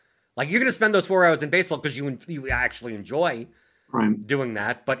NBA. Like you're going to spend those 4 hours in baseball because you actually enjoy doing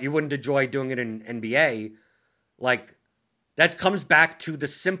that, but you wouldn't enjoy doing it in NBA. Like that comes back to the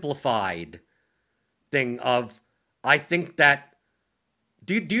simplified thing of I think that.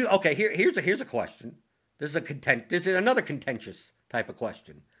 Do you okay? Here's a question. This is another contentious type of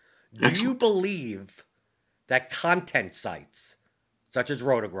question. Do you believe that content sites such as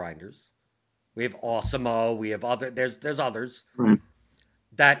RotoGrinders, we have Awesemo, we have there's others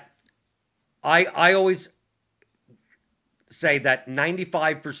that I always say that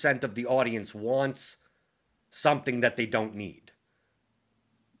 95% of the audience wants something that they don't need,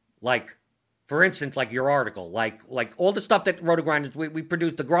 like. For instance, like your article, like all the stuff that RotoGrinders, we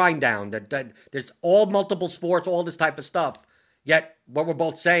produce the grind down, that there's all multiple sports, all this type of stuff. Yet what we're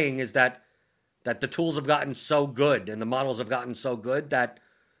both saying is that the tools have gotten so good and the models have gotten so good that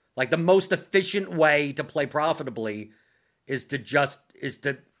like the most efficient way to play profitably is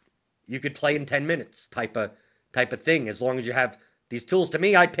to you could play in 10 minutes type of thing as long as you have these tools. To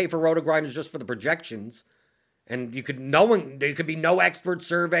me, I'd pay for RotoGrinders just for the projections. And there could be no expert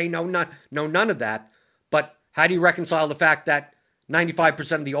survey, none of that. But how do you reconcile the fact that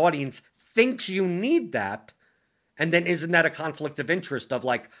 95% of the audience thinks you need that? And then isn't that a conflict of interest of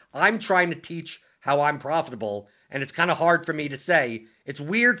like, I'm trying to teach how I'm profitable, and it's kind of hard for me to say. It's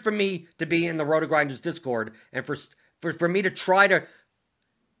weird for me to be in the RotoGrinders Discord and for me to try to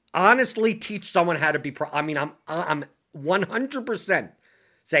honestly teach someone how to be I'm 100%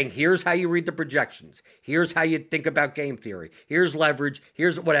 saying, here's how you read the projections. Here's how you think about game theory. Here's leverage.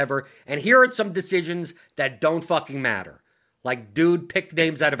 Here's whatever. And here are some decisions that don't fucking matter. Like, dude, pick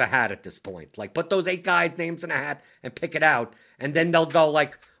names out of a hat at this point. Like, put those 8 guys' names in a hat and pick it out. And then they'll go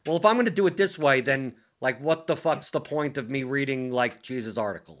like, well, if I'm going to do it this way, then, like, what the fuck's the point of me reading, like, Jesus'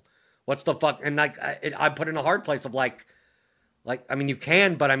 article? What's the fuck? And, like, I put in a hard place of, like, I mean, you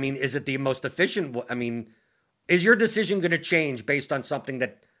can, but, I mean, is it the most efficient? I mean... Is your decision going to change based on something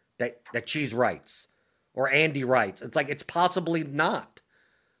that Cheese writes or Andy writes? It's like it's possibly not.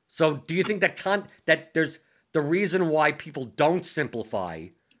 So do you think that there's the reason why people don't simplify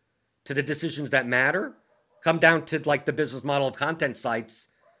to the decisions that matter come down to like the business model of content sites?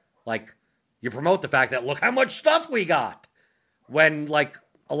 Like you promote the fact that look how much stuff we got when like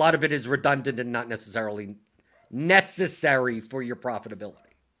a lot of it is redundant and not necessarily necessary for your profitability.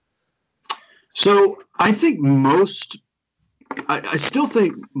 So I think I still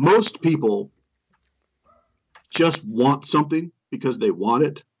think most people just want something because they want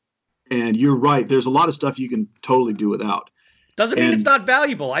it. And you're right. There's a lot of stuff you can totally do without. Doesn't mean it's not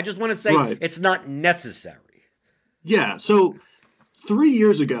valuable. I just want to say It's not necessary. Yeah. So 4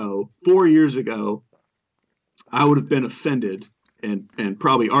 years ago, I would have been offended and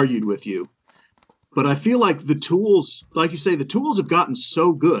probably argued with you. But I feel like the tools, like you say, the tools have gotten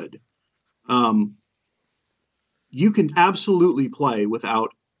so good. You can absolutely play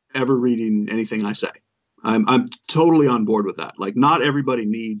without ever reading anything I say. I'm totally on board with that. Like, not everybody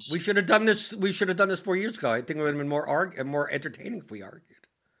needs. We should have done this. 4 years ago. I think it would have been more entertaining if we argued.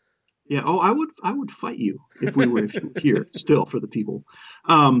 Yeah. Oh, I would fight you if we were here still for the people.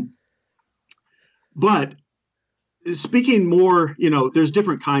 Um, but speaking more, there's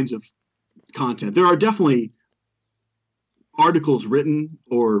different kinds of content. There are definitely articles written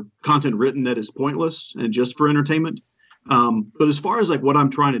or content written that is pointless and just for entertainment. But as far as like what I'm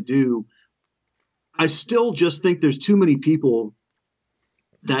trying to do, I still just think there's too many people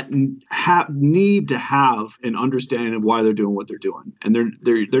that need to have an understanding of why they're doing what they're doing, and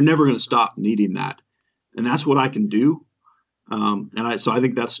they're never going to stop needing that, and that's what I can do. So I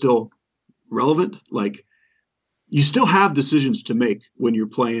think that's still relevant. Like you still have decisions to make when you're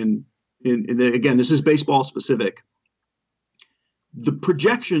playing. Again, this is baseball specific. The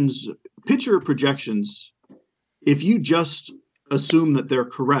projections, pitcher projections, if you just assume that they're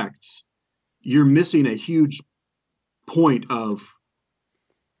correct, you're missing a huge point of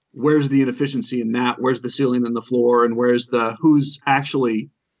where's the inefficiency in that, where's the ceiling and the floor, and who's actually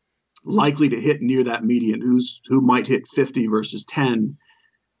likely to hit near that median, who might hit 50 versus 10.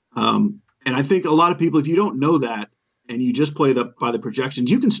 And I think a lot of people, if you don't know that and you just play by the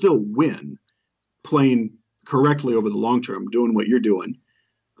projections, you can still win playing correctly over the long term, doing what you're doing.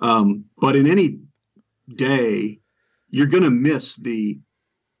 But in any day, you're going to miss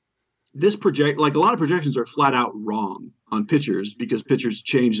like a lot of projections are flat out wrong on pitchers because pitchers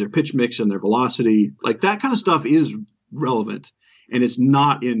change their pitch mix and their velocity. Like that kind of stuff is relevant, and it's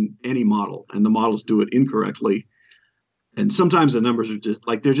not in any model, and the models do it incorrectly. And sometimes the numbers are just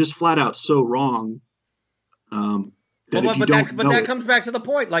like, they're just flat out so wrong. That comes back to the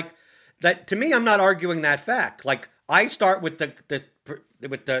point. Like that to me, I'm not arguing that fact. Like I start with the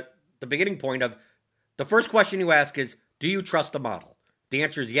beginning point of the first question you ask is, do you trust the model? The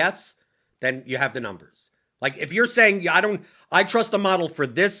answer is yes. Then you have the numbers. Like if you're saying I trust the model for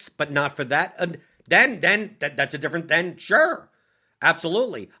this, but not for that, and then that's a different. Then sure,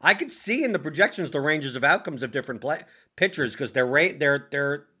 absolutely, I could see in the projections the ranges of outcomes of different pitchers because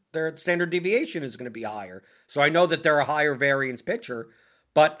their standard deviation is going to be higher. So I know that they're a higher variance pitcher,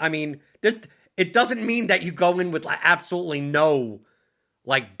 but I mean it doesn't mean that you go in with absolutely no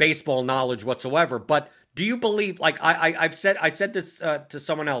like baseball knowledge whatsoever. But do you believe, like I said this to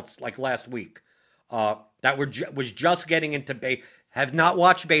someone else like last week, that was just getting into have not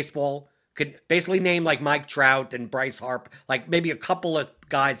watched baseball, could basically name like Mike Trout and Bryce Harper, like maybe a couple of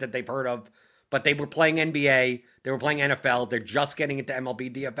guys that they've heard of, but they were playing NBA, they were playing NFL, they're just getting into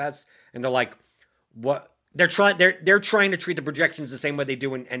MLB DFS, and they're like, what? They're trying to treat the projections the same way they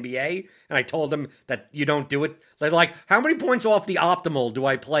do in NBA, and I told them that you don't do it. They're like, how many points off the optimal do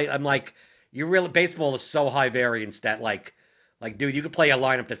I play? I'm like, baseball is so high variance that like, dude, you could play a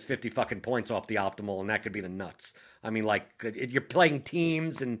lineup that's 50 fucking points off the optimal, and that could be the nuts. I mean, like, you're playing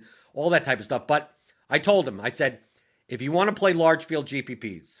teams and all that type of stuff. But I told him, I said, if you want to play large field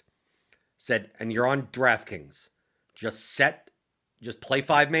GPPs, and you're on DraftKings, just play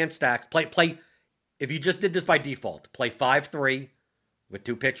 5-man stacks. Play. If you just did this by default, play 5-3 with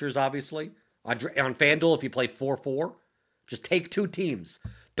 2 pitchers, obviously. On FanDuel, if you played 4-4, just take 2 teams.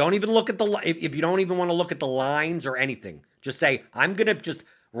 Don't even look at if you don't even want to look at the lines or anything. Just say, I'm going to just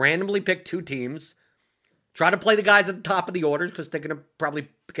randomly pick 2 teams. Try to play the guys at the top of the orders because they're going to probably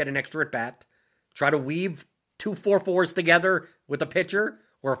get an extra at bat. Try to weave 2 4-4s together with a pitcher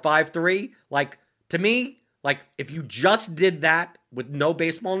or a 5-3. Like, to me, like, if you just did that with no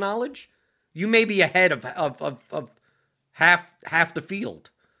baseball knowledge, you may be ahead of half the field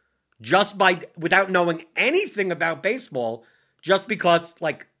just without knowing anything about baseball, just because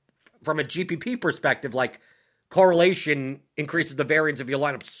like from a GPP perspective, like correlation increases the variance of your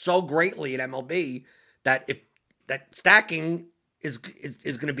lineup so greatly in MLB that stacking is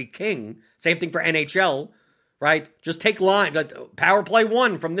going to be king. Same thing for NHL, right? Just take line power play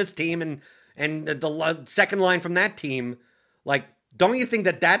 1 from this team and the second line from that team, like. Don't you think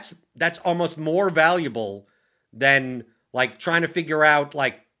that that's almost more valuable than like trying to figure out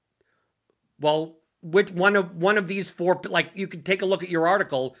like, well, which one of these 4, like you could take a look at your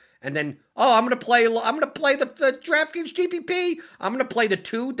article and then, I'm going to play the DraftKings GPP. I'm going to play the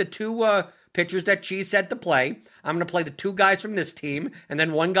two pitchers that Cheese said to play. I'm going to play the 2 guys from this team and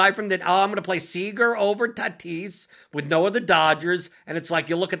then 1 guy from I'm going to play Seager over Tatis with no other Dodgers. And it's like,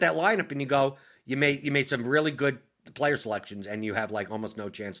 you look at that lineup and you go, you made some really good player selections and you have like almost no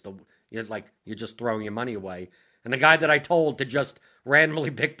chance to, you're just throwing your money away. And the guy that I told to just randomly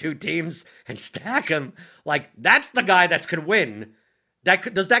pick 2 teams and stack them, like that's the guy that's could win.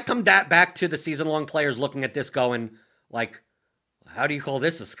 Does that come back to the season-long players looking at this going like, how do you call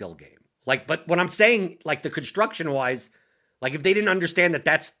this a skill game? Like, but what I'm saying, like the construction wise, like if they didn't understand that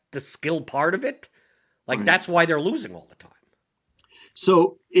that's the skill part of it, like that's why they're losing all the time.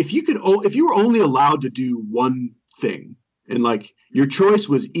 So if you were only allowed to do one thing, and like your choice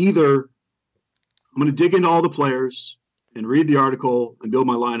was either I'm going to dig into all the players and read the article and build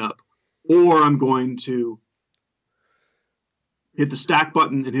my lineup, or I'm going to hit the stack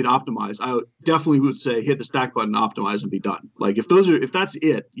button and hit optimize, I definitely would say hit the stack button, optimize, and be done. Like if that's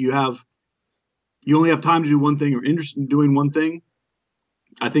it, you only have time to do one thing or interested in doing one thing,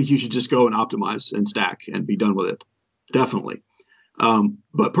 I think you should just go and optimize and stack and be done with it. Definitely.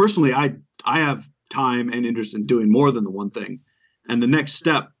 But personally, I have time and interest in doing more than the one thing. And the next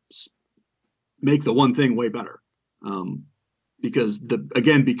steps make the one thing way better. Because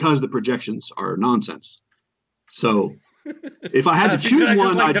the projections are nonsense. So if I had to choose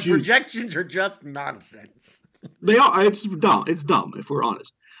one, I'd choose. The projections are just nonsense. They are. It's dumb. It's dumb, if we're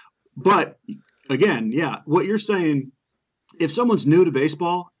honest. But again, yeah, what you're saying, if someone's new to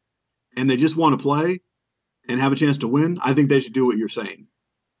baseball and they just want to play and have a chance to win, I think they should do what you're saying.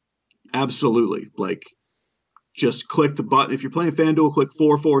 Absolutely. Like, just click the button. If you're playing FanDuel, click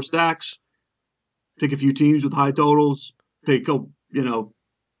 4 stacks, pick a few teams with high totals, take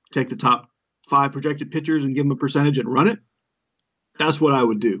the top 5 projected pitchers and give them a percentage and run it. That's what I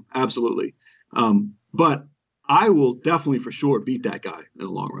would do. Absolutely. But I will definitely for sure beat that guy in the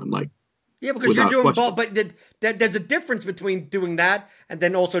long run. Like, yeah, because you're doing ball, but there's a difference between doing that and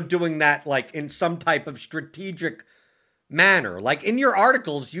then also doing that like in some type of strategic manner. Like in your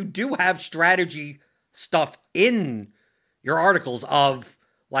articles, you do have strategy stuff in your articles of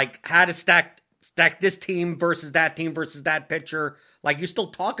like how to stack this team versus that pitcher. Like you still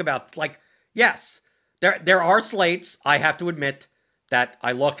talk about like, yes, there are slates. I have to admit that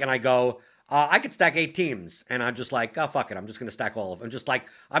I look and I go, I could stack 8 teams, and I'm just like, oh, fuck it. I'm just going to stack all of them. Just like,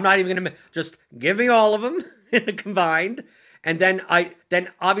 I'm not even going to, just give me all of them combined. And then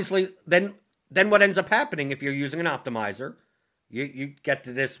obviously, then what ends up happening if you're using an optimizer, you get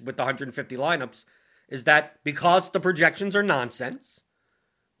to this with the 150 lineups, is that because the projections are nonsense,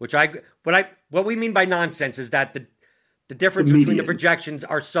 what we mean by nonsense is that the difference between the projections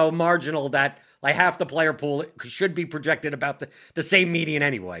are so marginal that like half the player pool should be projected about the same median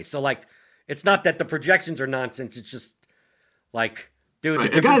anyway. So like, it's not that the projections are nonsense. It's just like, dude,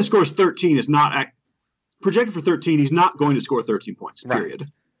 right. A guy that scores 13 is not projected for 13. He's not going to score 13 points.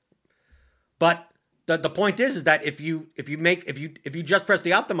 Period. Right. But the point is that if you just press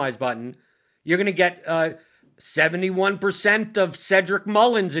the optimize button, you're going to get 71% of Cedric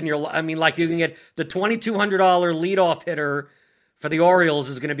Mullins in your. I mean, like you can get the $2,200 leadoff hitter for the Orioles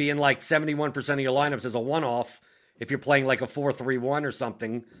is going to be in like 71% of your lineups as a one-off if you're playing like a 4-3-1 or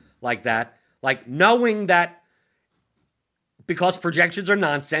something like that. Like knowing that because projections are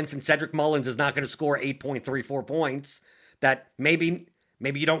nonsense and Cedric Mullins is not going to score 8.34 points, that maybe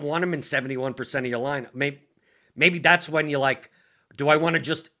you don't want him in 71% of your lineup. Maybe that's when you're like, do I want to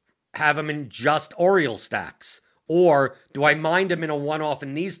just have him in just Orioles stacks? Or do I mind him in a one-off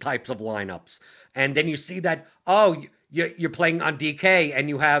in these types of lineups? And then you see that, you're playing on DK and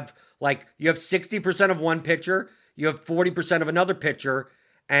you have 60% of one pitcher, you have 40% of another pitcher,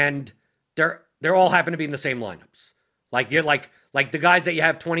 and they're all happen to be in the same lineups. Like you're like the guys that you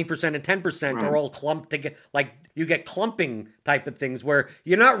have 20% and 10% right. are all clumped together. Like you get clumping type of things where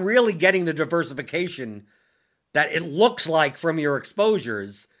you're not really getting the diversification that it looks like from your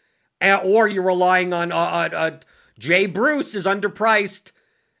exposures, or you're relying on Jay Bruce is underpriced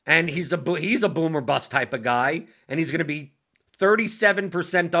and he's a boom or bust type of guy, and he's going to be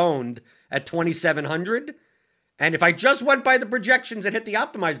 37% owned at 2,700. And if I just went by the projections and hit the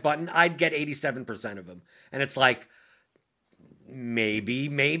optimize button, I'd get 87% of them. And it's like,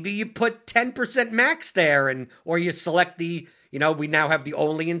 maybe you put 10% max there, or you select we now have the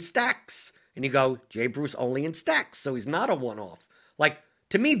only in stacks. And you go, Jay Bruce only in stacks, so he's not a one-off. Like,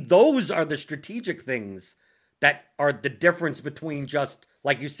 to me, those are the strategic things that are the difference between just,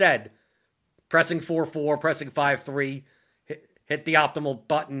 like you said, pressing 4-4, pressing 5-3, hit the optimal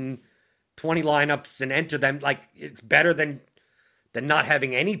button, 20 lineups and enter them. Like, it's better than not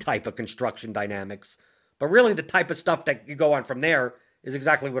having any type of construction dynamics. But really the type of stuff that you go on from there is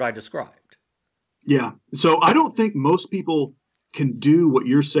exactly what I described. Yeah. So I don't think most people can do what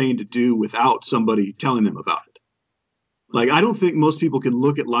you're saying to do without somebody telling them about it. Like, I don't think most people can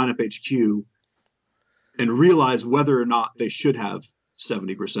look at Lineup HQ and realize whether or not they should have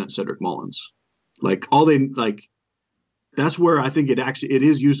 70% Cedric Mullins. That's where I think it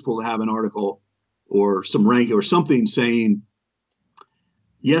is useful to have an article or some ranking or something saying,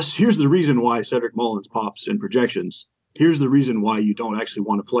 yes, here's the reason why Cedric Mullins pops in projections. Here's the reason why you don't actually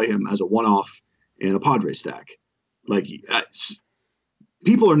want to play him as a one-off in a Padres stack. Like,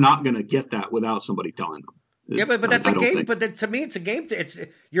 people are not going to get that without somebody telling them. Yeah, but that's I a don't game. think. But to me, it's a game. It's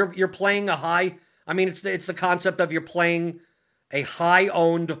you're playing a high. I mean, it's the concept of you're playing a high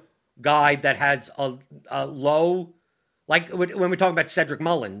owned guy that has a low. Like when we talk about Cedric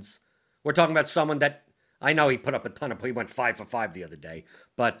Mullins, we're talking about someone that I know he put up a ton of. He went 5 for 5 the other day,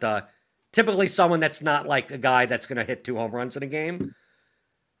 but typically someone that's not like a guy that's going to hit 2 home runs in a game.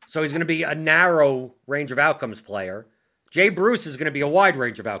 So he's going to be a narrow range of outcomes player. Jay Bruce is going to be a wide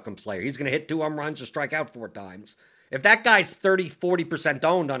range of outcomes player. He's going to hit 2 home runs or strike out 4 times. If that guy's 40%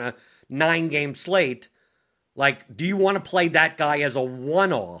 owned on a 9-game slate, like, do you want to play that guy as a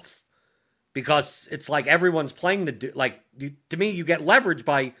one-off? Because it's like everyone's playing to me, you get leverage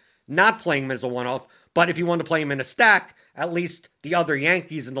by not playing him as a one-off. But if you want to play him in a stack, at least the other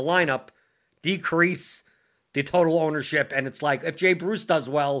Yankees in the lineup decrease the total ownership. And it's like, if Jay Bruce does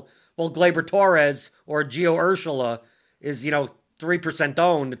well, Gleyber Torres or Gio Urshela is, 3%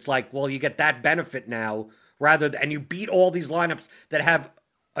 owned. It's like, well, you get that benefit now and you beat all these lineups that have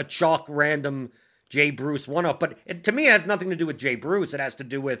a chalk random Jay Bruce one-off. But to me, it has nothing to do with Jay Bruce. It has to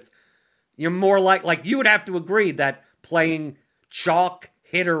do with, you're more like you would have to agree that playing chalk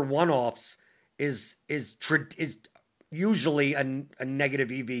hitter one-offs is usually a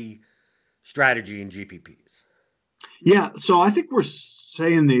negative EV strategy in GPPs. Yeah, so I think we're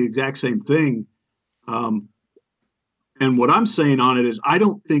saying the exact same thing. And what I'm saying on it is I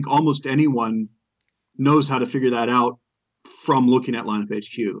don't think almost anyone knows how to figure that out from looking at Lineup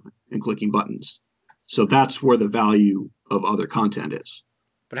HQ and clicking buttons. So that's where the value of other content is.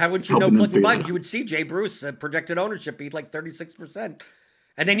 But how would you know clicking buttons? You would see Jay Bruce projected ownership be like 36%.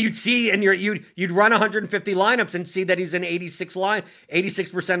 And then you'd see, and you'd run 150 lineups and see that he's in 86%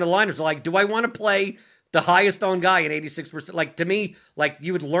 of the lineups. Like, do I want to play the highest owned guy in 86%? Like, to me, like,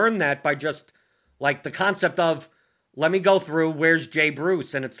 you would learn that by just like the concept of, let me go through, where's Jay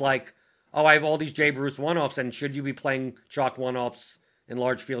Bruce? And it's like, oh, I have all these Jay Bruce one-offs, and should you be playing chalk one-offs in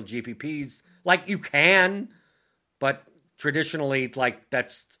large field GPPs? Like, you can, but traditionally, like,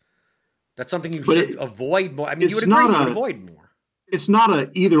 that's something you should avoid more. I mean, you would agree you would avoid more. It's not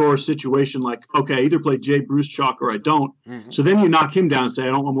a either-or situation like, okay, I either play Jay Bruce chalk or I don't. Mm-hmm. So then you knock him down and say, I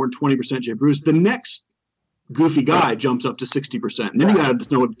don't want more than 20% Jay Bruce. The next goofy guy jumps up to 60%. And then you got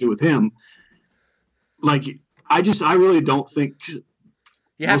to know what to do with him. Like, I really don't think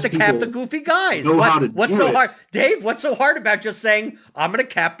you have to cap the goofy guys. What's so hard? Dave, what's so hard about just saying, I'm going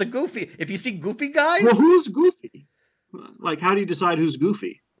to cap the goofy? If you see goofy guys. Well, who's goofy? Like, how do you decide who's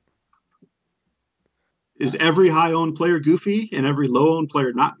goofy? Is every high-owned player goofy and every low-owned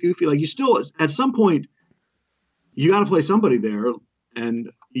player not goofy? Like, you still, at some point, you got to play somebody there. And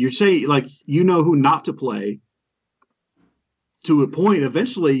you're saying, like, who not to play. To a point,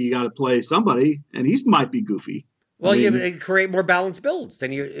 eventually you got to play somebody, and he might be goofy. Well, you create more balanced builds.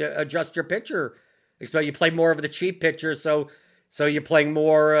 Then you adjust your pitcher. You play more of the cheap pitcher, so you're playing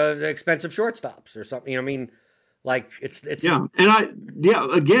more expensive shortstops or something. I mean, like it's yeah.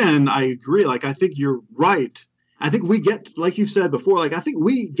 And again, I agree. Like, I think you're right. I think we get, like you've said before, like, I think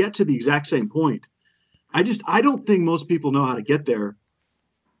we get to the exact same point. I don't think most people know how to get there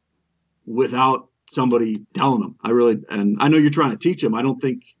without somebody telling them. And I know you're trying to teach them. I don't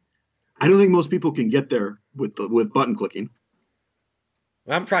think most people can get there with button clicking.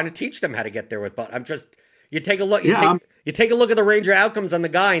 Well, I'm trying to teach them how to get there with button. You take a look. You take a look at the range of outcomes on the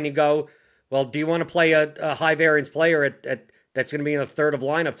guy, and you go, well, do you want to play a high variance player at that's going to be in a third of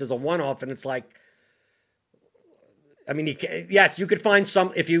lineups as a one-off? And it's like, I mean, you could find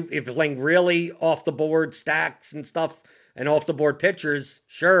some if you're playing really off the board stacks and stuff and off the board pitchers,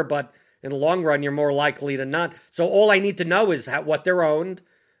 sure, but in the long run, you're more likely to not. So all I need to know is what they're owned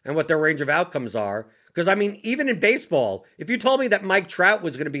and what their range of outcomes are. Because, I mean, even in baseball, if you told me that Mike Trout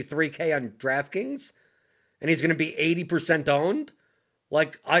was going to be 3K on DraftKings and he's going to be 80% owned,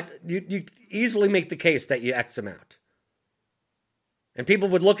 like, you easily make the case that you X him out. And people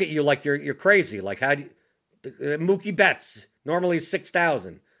would look at you like you're crazy. Like, how do Mookie Betts, normally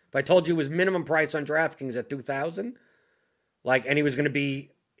 6,000. If I told you his minimum price on DraftKings at 2,000, like, and he was going to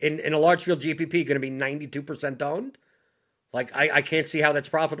be in a large field GPP, going to be 92% owned. Like, I can't see how that's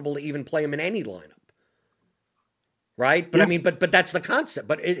profitable to even play him in any lineup. Right? But yeah. I mean, but that's the concept.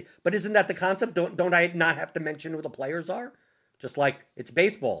 But isn't that the concept? Don't I not have to mention who the players are? Just like it's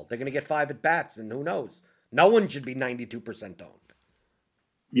baseball. They're going to get 5 at bats, and who knows? No one should be 92% owned.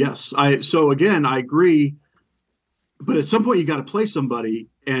 Yes. So again, I agree. But at some point you got to play somebody,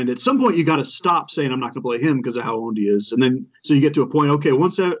 and at some point you got to stop saying I'm not going to play him because of how owned he is. And then so you get to a point, okay,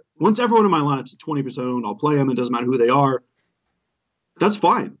 once everyone in my lineup's at 20% owned, I'll play them. It doesn't matter who they are. That's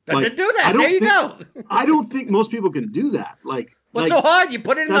fine. Like, do that. There you go. I don't think most people can do that. Like, What's so hard? You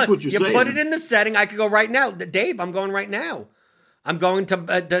put it in put it in the setting. I could go right now, Dave. I'm going right now. I'm going to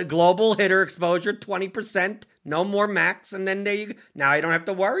the global hitter exposure 20%, no more max, and then there you go. Now I don't have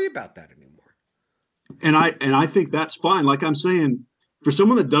to worry about that anymore. And I think that's fine. Like I'm saying, for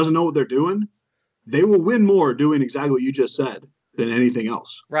someone that doesn't know what they're doing, they will win more doing exactly what you just said than anything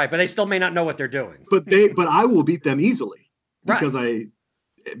else. Right, but they still may not know what they're doing. But I will beat them easily because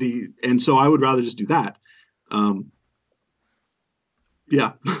and so I would rather just do that.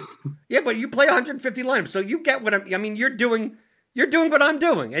 Yeah. Yeah, but you play 150 lineups, so you get what I mean, you're doing what I'm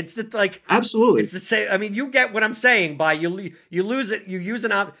doing. It's like absolutely. It's the same. I mean, you get what I'm saying by you lose it. You use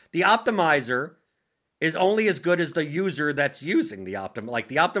the optimizer is only as good as the user that's using the Like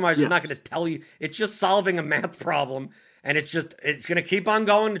the optimizer is not going to tell you. It's just solving a math problem, and it's going to keep on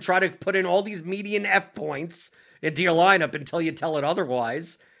going to try to put in all these median F points into your lineup until you tell it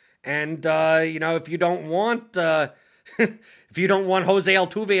otherwise. And if you don't want if you don't want Jose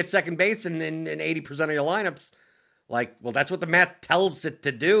Altuve at second base in 80% of your lineups, like, well, that's what the math tells it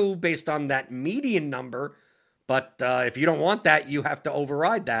to do based on that median number. But if you don't want that, you have to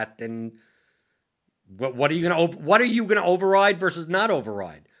override that. And what are you going to override versus not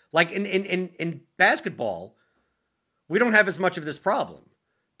override? Like in basketball, we don't have as much of this problem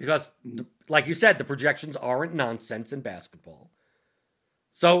because, like you said, the projections aren't nonsense in basketball.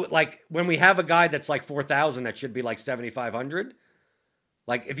 So, like, when we have a guy that's like 4,000 that should be like 7,500,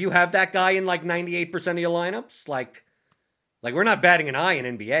 like, if you have that guy in like 98% of your lineups, like we're not batting an eye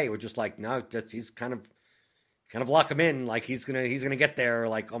in NBA. We're just like, no, he's kind of lock him in. Like, he's gonna get there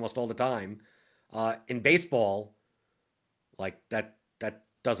like almost all the time. In baseball, like that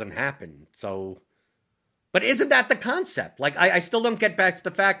doesn't happen. So, but isn't that the concept? Like, I still don't get back to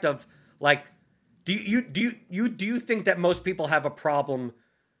the fact of like, do you think that most people have a problem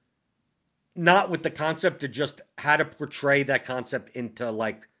not with the concept, to just how to portray that concept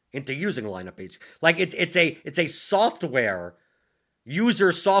into using lineup page? Like it's a software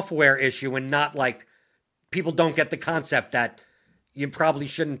user software issue, and not like people don't get the concept that you probably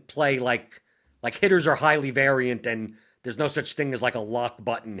shouldn't play like hitters are highly variant and there's no such thing as like a lock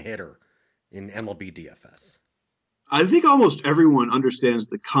button hitter in MLB DFS. I think almost everyone understands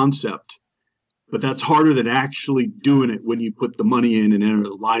the concept, but that's harder than actually doing it when you put the money in and enter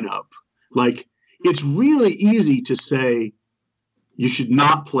the lineup. Like, it's really easy to say you should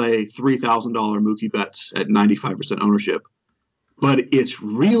not play $3,000 Mookie Betts at 95% ownership, but it's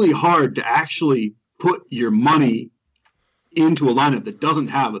really hard to actually put your money into a lineup that doesn't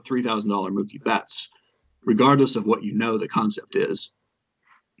have a $3,000 Mookie Betts, regardless of what you know the concept is.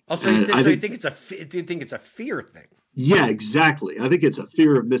 Oh, so you think it's a fear thing? Yeah, exactly. I think it's a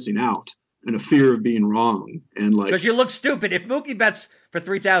fear of missing out and a fear of being wrong, and like, because you look stupid if Mookie Betts for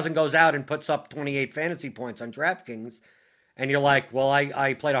 3,000 goes out and puts up 28 fantasy points on DraftKings, and you're like, well,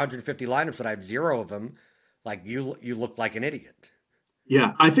 I played 150 lineups and I have 0 of them. Like, you look like an idiot.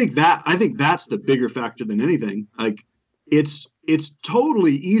 Yeah, I think that's the bigger factor than anything. Like, it's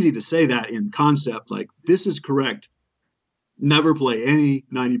totally easy to say that in concept. Like, this is correct. Never play any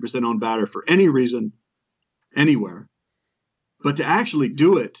 90% owned batter for any reason, anywhere. But to actually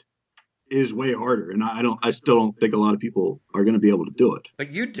do it is way harder, and I still don't think a lot of people are going to be able to do it.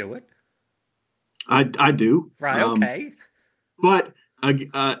 But you do it. I do. Right. Okay. But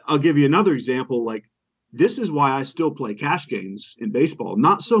I'll give you another example. Like, this is why I still play cash games in baseball.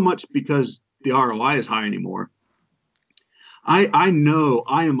 Not so much because the ROI is high anymore. I know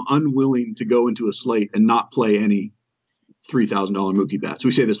I am unwilling to go into a slate and not play any $3,000 Mookie Betts.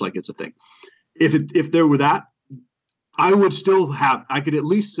 We say this like it's a thing. If there were that, I would still have. I could at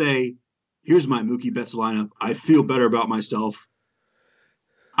least say, here's my Mookie Betts lineup. I feel better about myself.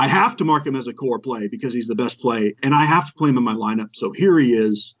 I have to mark him as a core play because he's the best play, and I have to play him in my lineup. So here he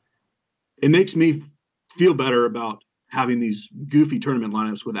is. It makes me feel better about having these goofy tournament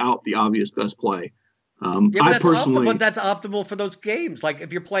lineups without the obvious best play. But that's optimal for those games. Like,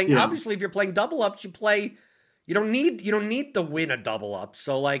 if you're playing, obviously, if you're playing double ups, you don't need to win a double up.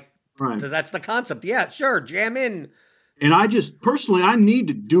 So, like, right. That's the concept. Yeah, sure, jam in. And I need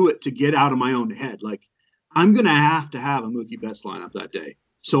to do it to get out of my own head. Like, I'm going to have a Mookie Betts lineup that day.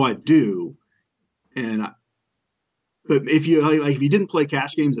 So I do. But if you didn't play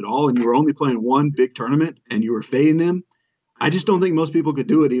cash games at all and you were only playing one big tournament and you were fading him, I just don't think most people could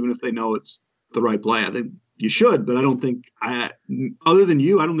do it, even if they know it's the right play. I think you should, but I don't think other than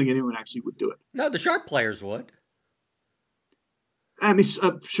you, I don't think anyone actually would do it. No, the sharp players would. I mean,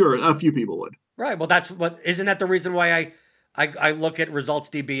 sure, a few people would. Right. Well, isn't that the reason why I look at Results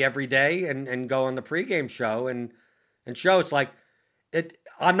DB every day and go on the pregame show and show it's like,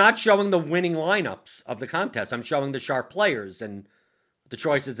 I'm not showing the winning lineups of the contest. I'm showing the sharp players and the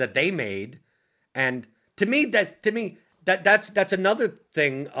choices that they made. And to me, that's another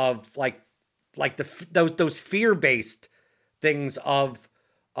thing of like those fear based things of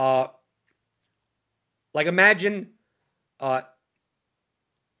like imagine like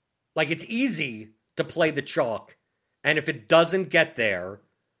it's easy to play the chalk, and if it doesn't get there,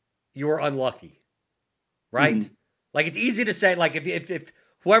 you're unlucky, right? Mhm. Like it's easy to say, like if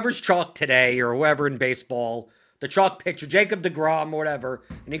whoever's chalk today or whoever in baseball, the chalk pitcher, Jacob DeGrom or whatever,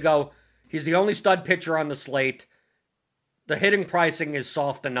 and you go, he's the only stud pitcher on the slate. The hitting pricing is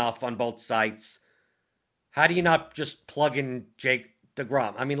soft enough on both sites. How do you not just plug in Jake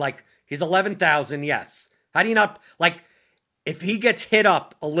DeGrom? I mean, like he's 11,000, yes. How do you not like if he gets hit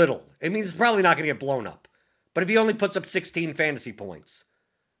up a little? I mean, he's probably not going to get blown up, but if he only puts up 16 fantasy points,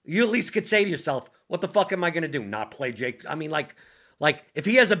 you at least could say to yourself, what the fuck am I going to do? Not play Jake? I mean, like if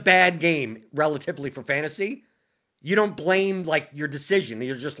he has a bad game relatively for fantasy, you don't blame like your decision.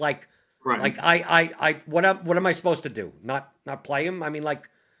 You're just like, Right. what am I supposed to do? Not play him? I mean, like,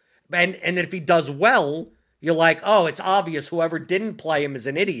 and if he does well, you're like, oh, it's obvious whoever didn't play him is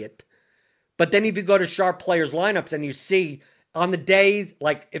an idiot. But then if you go to sharp players lineups and you see on the days,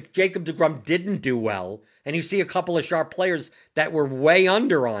 like if Jacob DeGrom didn't do well, and you see a couple of sharp players that were way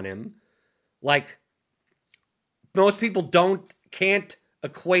under on him, like most people can't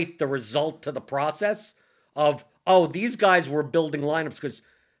equate the result to the process of, oh, these guys were building lineups because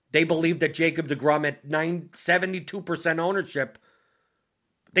they believed that Jacob DeGrom at 72% ownership,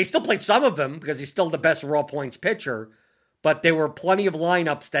 they still played some of them because he's still the best raw points pitcher, but there were plenty of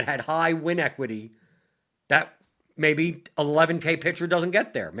lineups that had high win equity that maybe 11K pitcher doesn't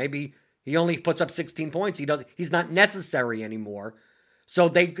get there. Maybe he only puts up 16 points. He's not necessary anymore. So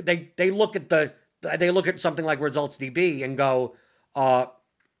they look at something like Results DB and go, well,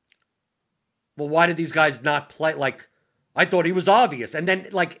 why did these guys not play? Like, I thought he was obvious. And then,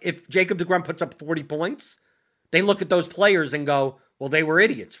 like, if Jacob DeGrom puts up 40 points, they look at those players and go, well, they were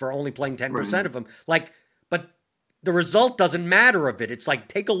idiots for only playing 10% of them. Like, but the result doesn't matter of it. It's like,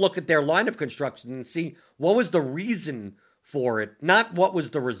 take a look at their lineup construction and see what was the reason for it, not what was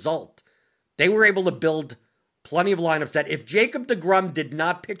the result. They were able to build plenty of lineups that if Jacob DeGrom did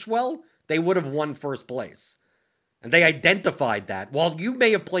not pitch well, they would have won first place. And they identified that. While you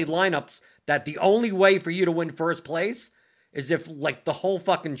may have played lineups that the only way for you to win first place is if, like, the whole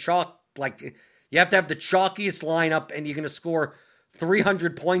fucking chalk, like, you have to have the chalkiest lineup and you're going to score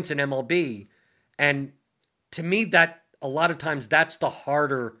 300 points in MLB. And to me, that a lot of times that's the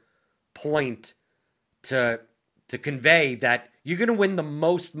harder point to convey, that you're going to win the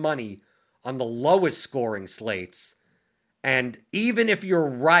most money on the lowest scoring slates. And even if you're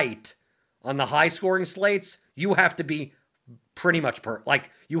right on the high scoring slates, you have to be pretty much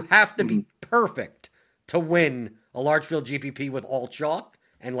you have to be perfect to win a large field GPP with all chalk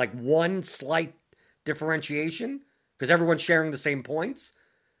and like one slight differentiation because everyone's sharing the same points.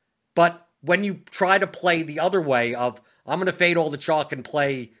 But when you try to play the other way of, I'm going to fade all the chalk and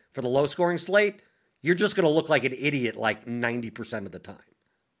play for the low scoring slate, you're just going to look like an idiot like 90% of the time.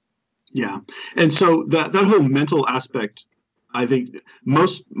 Yeah. And so that whole mental aspect, I think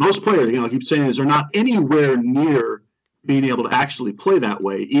most players, I keep saying this, are not anywhere near being able to actually play that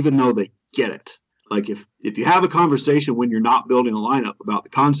way, even though they get it. Like if you have a conversation when you're not building a lineup about the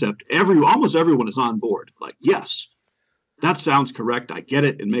concept, almost everyone is on board. Like, yes, that sounds correct. I get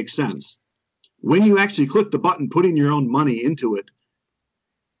it. It makes sense. When you actually click the button, putting your own money into it,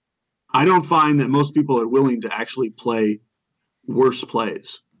 I don't find that most people are willing to actually play worse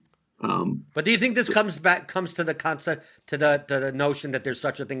plays. But do you think this comes to the concept, to the notion that there's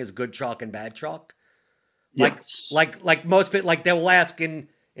such a thing as good chalk and bad chalk? Yes. Like most people, like they'll ask in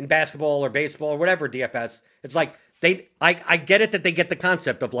basketball or baseball or whatever DFS. It's like I get it that they get the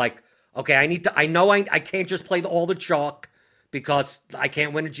concept of like, okay, I can't just play all the chalk because I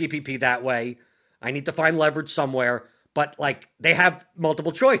can't win a GPP that way. I need to find leverage somewhere. But like they have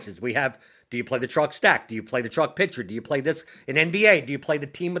multiple choices. We have, do you play the chalk stack? Do you play the chalk pitcher? Do you play this in NBA? Do you play the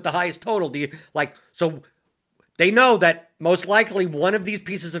team with the highest total? So they know that most likely one of these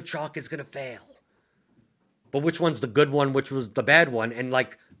pieces of chalk is going to fail. But which one's the good one? Which was the bad one? And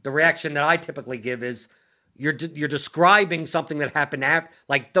like the reaction that I typically give is you're describing something that happened after.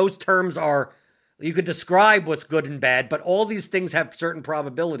 Like those terms are, you could describe what's good and bad, but all these things have certain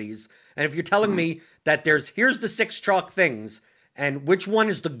probabilities. And if you're telling me that here's the 6 chalk things, and which one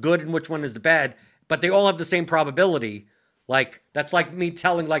is the good and which one is the bad, but they all have the same probability, like that's like me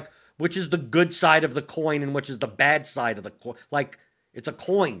telling like which is the good side of the coin and which is the bad side of the coin. Like it's a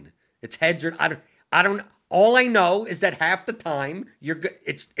coin. It's heads or I don't all I know is that half the time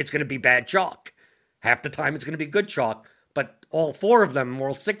it's going to be bad chalk. Half the time it's going to be good chalk, but all 4 of them, or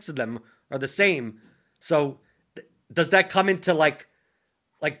all 6 of them are the same. So does that come into like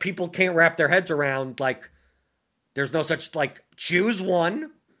people can't wrap their heads around, like, there's no such, like, choose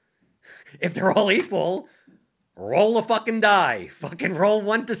one. If they're all equal, roll a fucking die. Fucking roll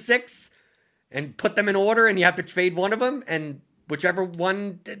 1 to 6 and put them in order, and you have to fade one of them, and whichever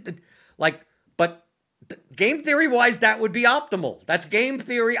one, like, but game theory wise, that would be optimal. That's game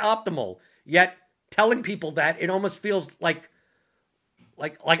theory optimal. Yet telling people that, it almost feels like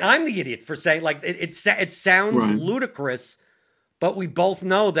I'm the idiot for saying, like, it sounds Right. ludicrous, but we both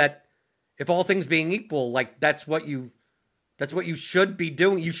know that if all things being equal, like, that's what you should be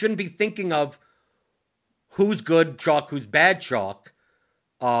doing. You shouldn't be thinking of who's good chalk, who's bad chalk.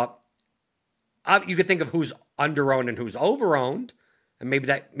 You could think of who's under-owned and who's over-owned, and maybe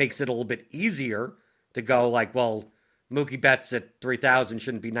that makes it a little bit easier to go like, well, Mookie Betts at 3,000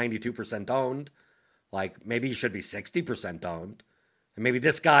 shouldn't be 92% owned. Like, maybe he should be 60% owned. And maybe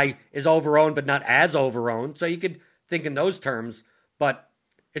this guy is over-owned but not as over-owned. So you could think in those terms, but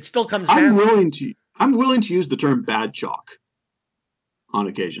it still comes down. I'm willing to use the term bad chalk on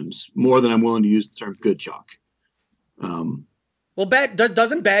occasions more than I'm willing to use the term good chalk. Well,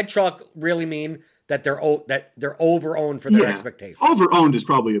 doesn't bad chalk really mean that they're over-owned for their expectations? Over-owned is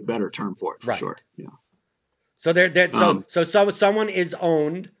probably a better term for it, for sure. Yeah. So someone is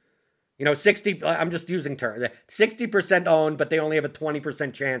owned, 60. I'm just using terms. 60% owned, but they only have a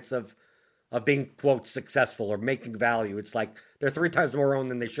 20% chance of being, quote, successful or making value. It's like they're 3 times more owned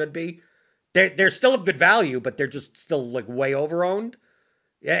than they should be. They're still of good value, but they're just still like way over-owned.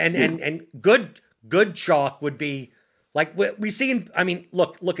 And good chalk would be like we see.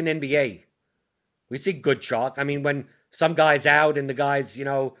 Look in NBA, we see good chalk. I mean, when some guy's out and the guy's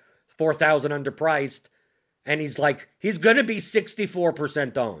 4,000 underpriced, and he's going to be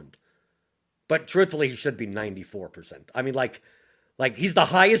 64% owned, but truthfully he should be 94%. I mean, like he's the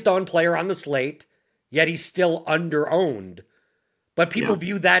highest owned player on the slate, yet he's still under-owned. But people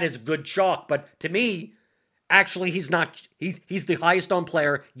view that as good chalk. But to me, actually, he's not. He's the highest owned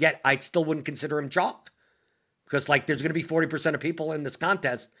player, yet I still wouldn't consider him chalk. Because, there's going to be 40% of people in this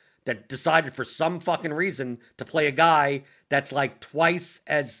contest that decided for some fucking reason to play a guy that's like twice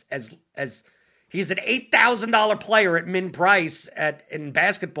as he's an $8,000 player at min price in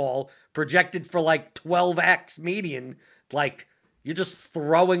basketball, projected for like 12x median. Like, you're just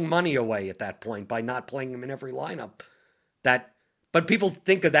throwing money away at that point by not playing him in every lineup. But people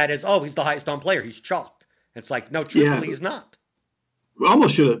think of that as, oh, he's the highest owned player, he's chalk. It's like, no, truthfully, he's not. We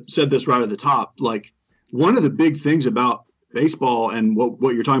almost should have said this right at the top. Like, one of the big things about baseball and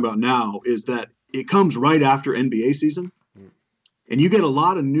what you're talking about now is that it comes right after NBA season. And you get a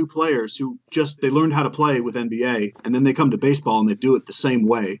lot of new players who they learned how to play with NBA, and then they come to baseball and they do it the same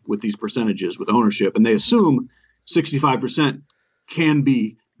way with these percentages, with ownership. And they assume 65% can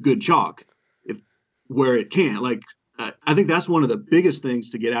be good chalk where it can't. Like, I think that's one of the biggest things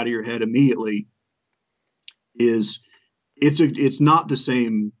to get out of your head immediately is it's not the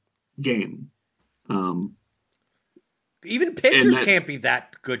same game. Even pitchers can't be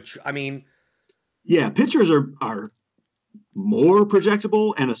that good. I mean, yeah, pitchers are more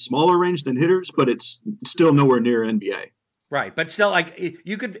projectable and a smaller range than hitters, but it's still nowhere near NBA. Right, but still, like,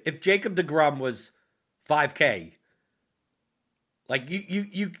 you could, if Jacob deGrom was 5K, like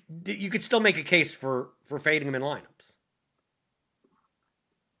you could still make a case for fading him in lineups.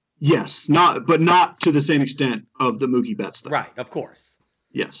 Yes, but not to the same extent of the Mookie Betts thing. Right, of course.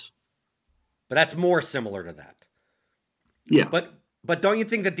 Yes, but that's more similar to that. Yeah, but don't you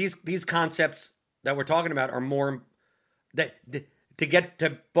think that these concepts that we're talking about are more that to get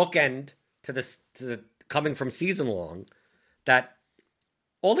to bookend to the coming from season long, that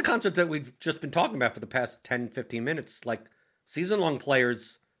all the concepts that we've just been talking about for the past 10, 15 minutes, like season long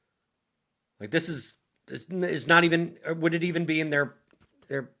players, like this is not even, would it even be in their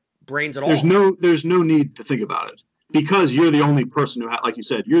brains at all? There's no need to think about it because you're the only person who like you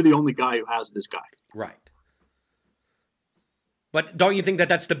said, you're the only guy who has this guy. Right. But don't you think that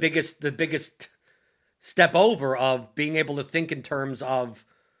that's the biggest step over of being able to think in terms of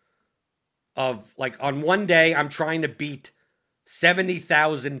like, on one day I'm trying to beat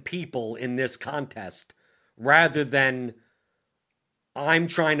 70,000 people in this contest rather than I'm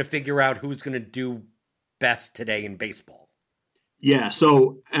trying to figure out who's going to do best today in baseball? Yeah.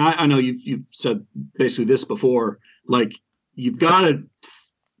 So I know you've said basically this before, like you've got to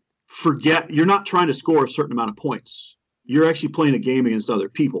forget, you're not trying to score a certain amount of points. You're actually playing a game against other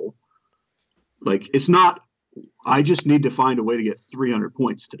people. Like, it's not, I just need to find a way to get 300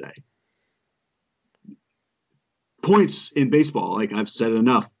 points today. points in baseball, like I've said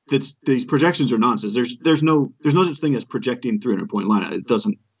enough, these projections are nonsense. There's no such thing as projecting 300-point lineup. It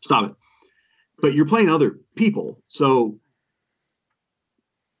doesn't stop it. But you're playing other people, so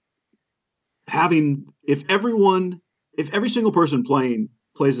if every single person playing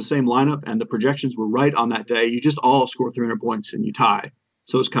plays the same lineup and the projections were right on that day, you just all score 300 points and you tie.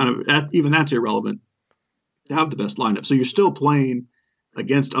 So it's kind of, even that's irrelevant to have the best lineup. So you're still playing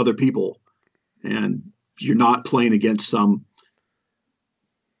against other people, and you're not playing against some.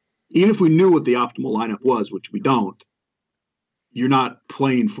 Even if we knew what the optimal lineup was, which we don't, you're not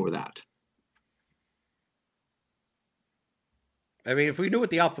playing for that. I mean, if we knew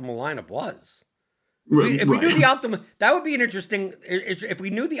what the optimal lineup was, if we knew the optimal, that would be an interesting. If we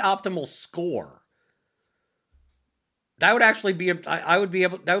knew the optimal score, that would actually be. I would be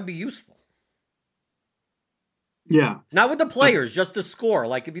able. That would be useful. Yeah. Not with the players, just the score.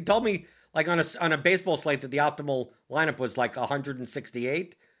 Like if you told me, like on a baseball slate, that the optimal lineup was like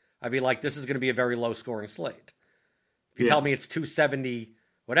 168, I'd be like, this is going to be a very low scoring slate. If you tell me it's 270,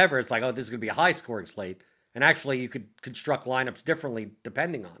 whatever, it's like, oh, this is going to be a high scoring slate. And actually, you could construct lineups differently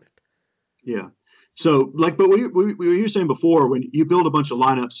depending on it. Yeah. So, like, but what you were saying before, when you build a bunch of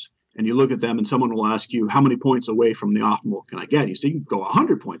lineups and you look at them and someone will ask you, how many points away from the optimal can I get? You say, you can go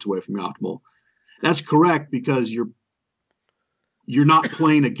 100 points away from the optimal. That's correct, because you're not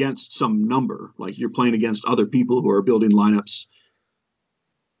playing against some number. Like, you're playing against other people who are building lineups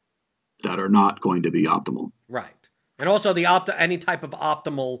that are not going to be optimal. Right. And also any type of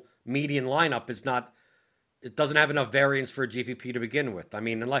optimal median lineup is not. It doesn't have enough variance for a GPP to begin with. I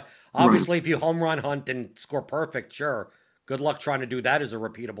mean, like obviously, if you home run hunt and score perfect, sure. Good luck trying to do that as a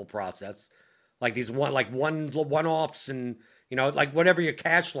repeatable process. Like these one-offs and like whatever your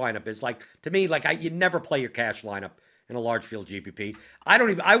cash lineup is. Like to me, like you never play your cash lineup in a large field GPP.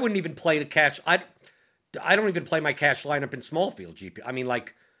 I wouldn't even play the cash. I don't even play my cash lineup in small field GPP. I mean,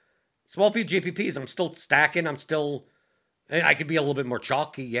 like small field GPPs, I'm still stacking. I could be a little bit more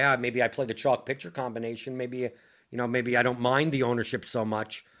chalky. Yeah, maybe I play the chalk pitcher combination. Maybe I don't mind the ownership so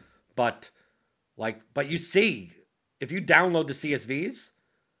much. But you see, if you download the CSVs,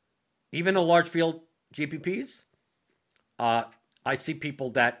 even the large field GPPs, I see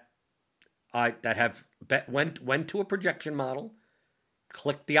people that have went to a projection model,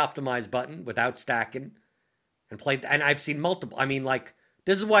 clicked the optimize button without stacking, and played. And I've seen multiple. I mean, like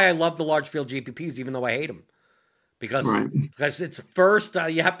this is why I love the large field GPPs, even though I hate them. Because it's first,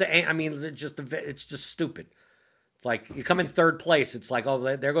 you have to. I mean, it's just stupid. It's like you come in third place. It's like,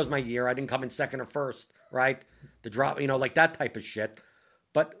 oh, there goes my year. I didn't come in second or first, right? The drop, like that type of shit.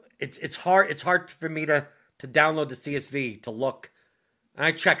 But it's hard. It's hard for me to download the CSV to look. And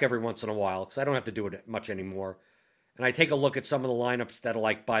I check every once in a while because I don't have to do it much anymore. And I take a look at some of the lineups that are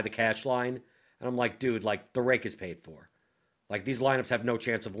like by the cash line, and I'm like, dude, like the rake is paid for. Like these lineups have no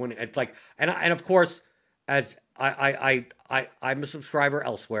chance of winning. It's like, and of course. As I'm a subscriber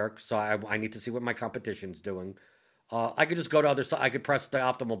elsewhere, so I need to see what my competition's doing. I could just go to other side. I could press the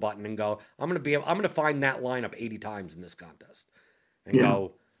optimal button and go. I'm gonna find that lineup 80 times in this contest, and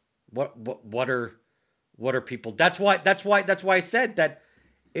go. What are people? That's why I said that.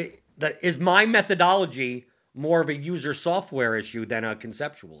 That is my methodology more of a user software issue than a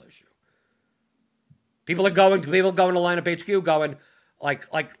conceptual issue. People going to lineup HQ going. Like,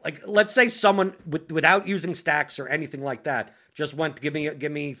 let's say someone without using stacks or anything like that just went give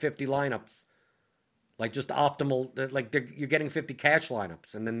me 50 lineups, like just optimal. Like you're getting 50 cash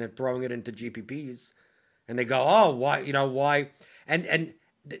lineups, and then they're throwing it into GPPs, and they go, oh, why? And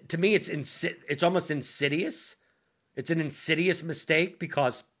to me, it's almost insidious. It's an insidious mistake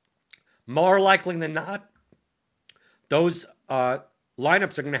because more likely than not, those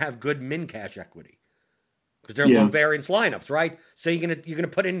lineups are going to have good min cash equity. Because they're low variance lineups, right? So you're gonna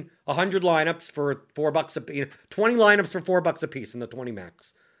put in 100 lineups for $4 a piece, 20 lineups for $4 a piece in the 20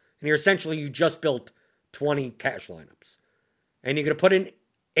 max, and you just built 20 cash lineups, and you're gonna put in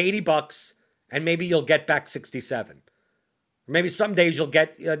 $80, and maybe you'll get back 67, or maybe some days you'll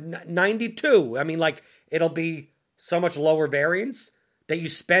get 92. I mean, like it'll be so much lower variance that you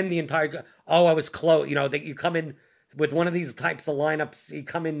spend the entire. Oh, I was close. That you come in with one of these types of lineups, you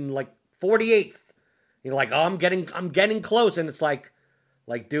come in like 48th. You're like, oh, I'm getting close, and it's like,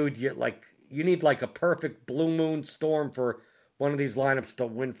 dude, you need like a perfect blue moon storm for one of these lineups to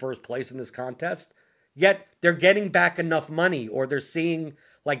win first place in this contest. Yet they're getting back enough money, or they're seeing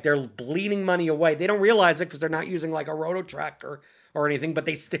like they're bleeding money away. They don't realize it because they're not using like a roto tracker or anything. But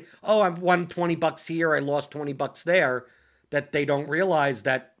I won $20 here, I lost $20 there. That they don't realize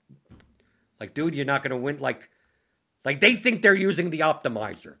that, like, dude, you're not going to win. Like they think they're using the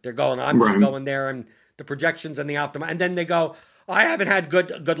optimizer. They're going, I'm just going there and the projections and the optimizer, and then they go, I haven't had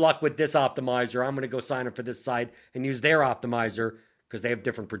good luck with this optimizer. I'm going to go sign up for this site and use their optimizer because they have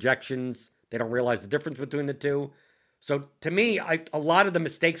different projections. They don't realize the difference between the two. So to me, a lot of the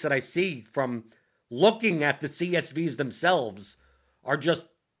mistakes that I see from looking at the CSVs themselves are just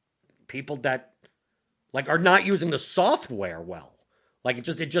people that like are not using the software well. Like it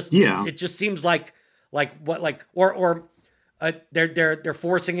just seems like they're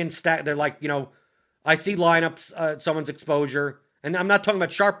forcing in stat. They're like, I see lineups, someone's exposure, and I'm not talking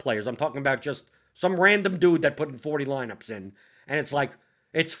about sharp players. I'm talking about just some random dude that put in 40 lineups in, and it's like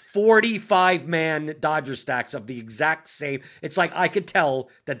it's 45-man Dodger stacks of the exact same. It's like I could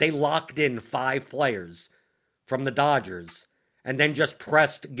tell that they locked in 5 players from the Dodgers and then just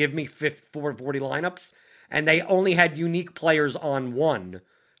pressed give me 40 lineups, and they only had unique players on one.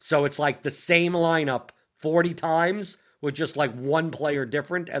 So it's like the same lineup 40 times with just like one player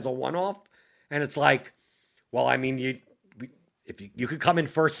different as a one-off. And it's like, well, I mean, if you could come in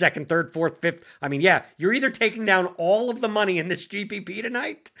first, second, third, fourth, fifth. I mean, yeah, you're either taking down all of the money in this GPP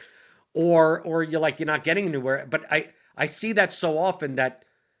tonight, or you're not getting anywhere. But I see that so often that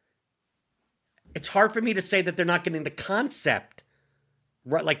it's hard for me to say that they're not getting the concept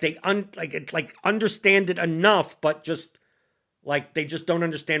right. Like they understand it enough, but just like they just don't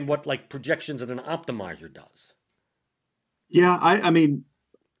understand what like projections and an optimizer does. Yeah, I mean,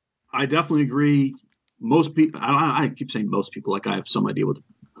 I definitely agree. Most people, I keep saying most people, like I have some idea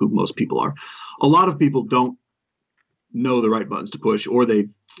who most people are. A lot of people don't know the right buttons to push, or they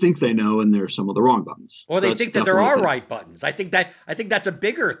think they know, and they're some of the wrong buttons. Or they think that there are right buttons. I think that's a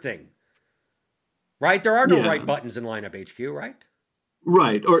bigger thing, right? There are no right buttons in Lineup HQ, right?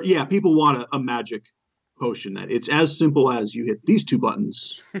 Right. Or yeah, people want a magic potion that it's as simple as you hit these 2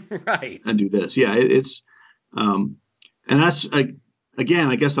 buttons, right, and do this. Yeah, it's, and that's again,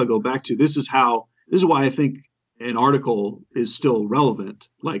 I guess I'll go back to this is why I think an article is still relevant.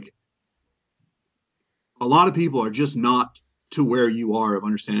 Like a lot of people are just not to where you are of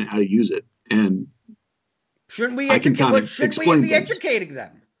understanding how to use it. And shouldn't we be educating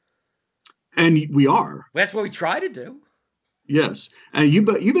them? And we are. That's what we try to do. Yes. And you've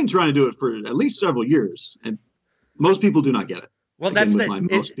been trying to do it for at least several years, and most people do not get it. Well,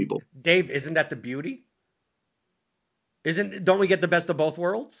 most people. Dave, isn't that the beauty? Don't we get the best of both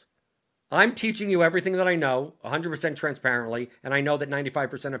worlds? I'm teaching you everything that I know 100% transparently, and I know that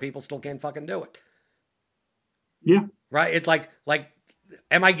 95% of people still can't fucking do it. Yeah. Right? It's like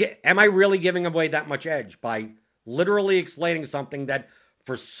am I really giving away that much edge by literally explaining something that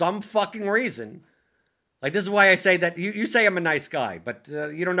for some fucking reason, like this is why I say that you say I'm a nice guy, but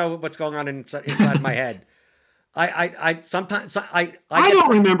you don't know what's going on inside my head. I sometimes I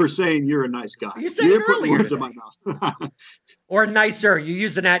don't remember saying you're a nice guy. You said it earlier. Words in my mouth. Or nicer. You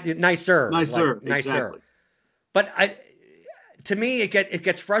use the nicer. Nicer. Like, nicer. Exactly. But to me, it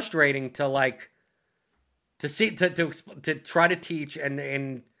gets frustrating to to try to teach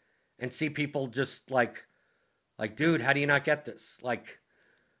and see people just like, dude, how do you not get this? How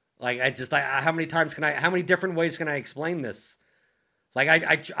many different ways can I explain this? Like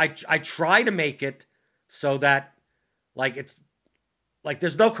I try to make it so that like it's like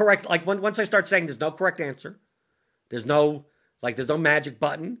there's no correct, like once I start saying there's no correct answer, there's no magic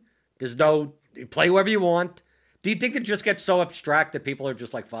button, there's no play whoever you want. Do you think it just gets so abstract that people are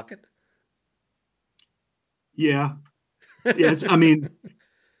just like, fuck it? Yeah. Yeah. I mean,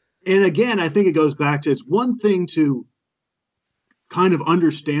 and again, I think it goes back to, it's one thing to kind of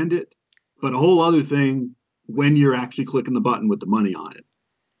understand it, but a whole other thing when you're actually clicking the button with the money on it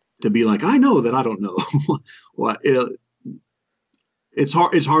to be like, I know that I don't know what it's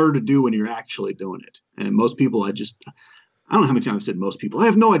hard. It's harder to do when you're actually doing it. And most people, I don't know how many times I've said most people. I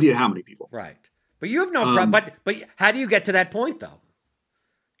have no idea how many people. Right. But you have no problem. But how do you get to that point though?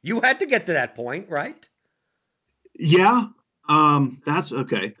 You had to get to that point, right? Yeah. That's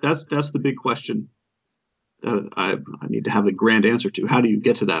okay. That's the big question. I need to have a grand answer to. How do you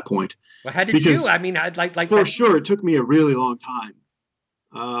get to that point? Well, how did you? I mean, I'd like for sure. It took me a really long time.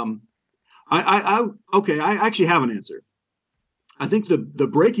 I actually have an answer. I think the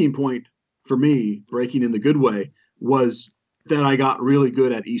breaking point for me, breaking in the good way, was that I got really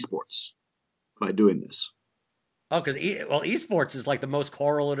good at esports by doing this. Oh, because esports is like the most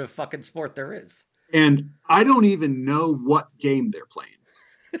correlative fucking sport there is. And I don't even know what game they're playing.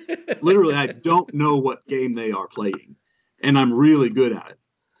 Literally, I don't know what game they are playing, and I'm really good at it.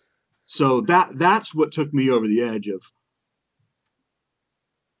 So that's what took me over the edge of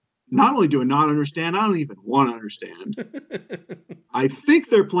not only do I not understand, I don't even want to understand. I think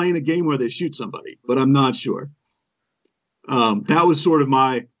they're playing a game where they shoot somebody, but I'm not sure. That was sort of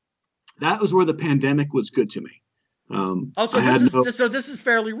that was where the pandemic was good to me. Oh, so this is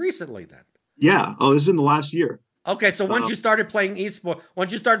fairly recently then. Yeah. Oh, this is in the last year. Okay, so once you started playing esports,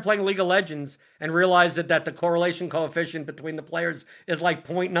 once you started playing League of Legends and realized that the correlation coefficient between the players is like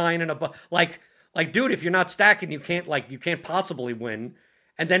 0.9 and above, like dude, if you're not stacking, you can't possibly win.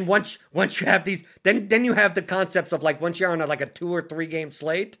 And then once you have these, then you have the concepts of like once you're on a 2 or 3 game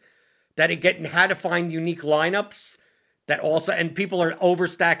slate, that how to find unique lineups that also, and people are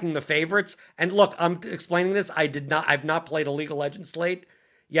overstacking the favorites. And look, I'm explaining this. I've not played a League of Legends slate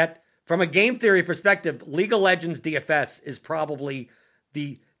yet. From a game theory perspective, League of Legends DFS is probably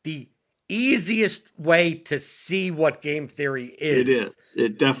the easiest way to see what game theory is. It is.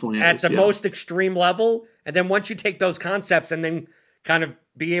 It definitely is. At the most extreme level. And then once you take those concepts and then kind of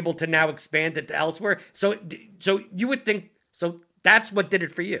be able to now expand it to elsewhere. So you would think, so that's what did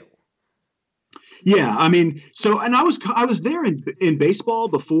it for you. Yeah, I mean, and I was there in baseball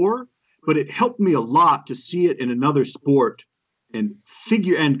before, but it helped me a lot to see it in another sport and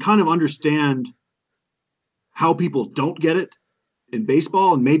figure and kind of understand how people don't get it in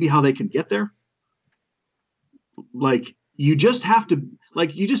baseball and maybe how they can get there. Like you just have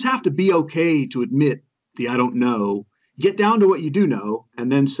to be okay to admit the I don't know, get down to what you do know, and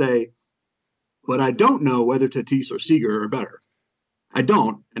then say, but I don't know whether Tatis or Seager are better. I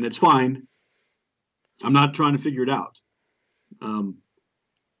don't, and it's fine. I'm not trying to figure it out.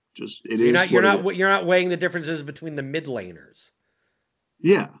 You're not weighing the differences between the mid laners.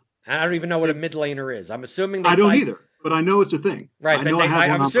 Yeah. I don't even know what a mid laner is. I'm assuming I don't either, but I know it's a thing. Right.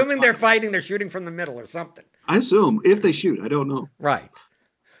 I'm assuming they're fighting. They're shooting from the middle or something. I assume if they shoot, I don't know. Right.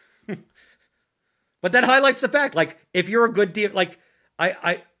 But that highlights the fact, like, if you're a good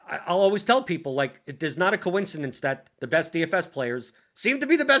I'll always tell people, like, there's not a coincidence that the best DFS players seem to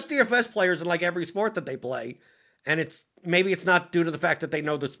be the best DFS players in like every sport that they play. And maybe it's not due to the fact that they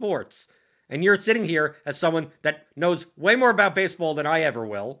know the sports. And you're sitting here as someone that knows way more about baseball than I ever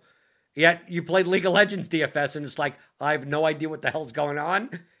will. Yet you played League of Legends DFS and it's like, I have no idea what the hell's going on.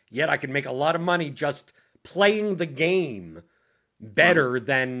 Yet I can make a lot of money just playing the game better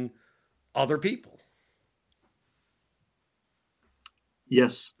than other people.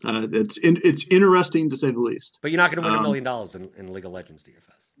 Yes, it's interesting to say the least. But you're not going to win $1 million in League of Legends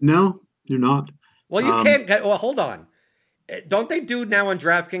DFS. No, you're not. Well, you can't. Well, hold on. Don't they do now on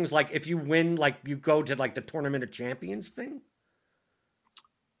DraftKings, like, if you win, like, you go to, like, the Tournament of Champions thing?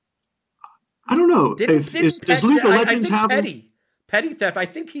 I don't know. Does League of Legends have Petty Theft, I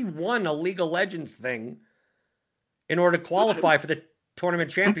think he won a League of Legends thing in order to qualify for the Tournament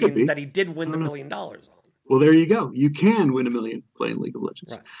of Champions that he did win the $1 million on. Well, there you go. You can win $1 million playing League of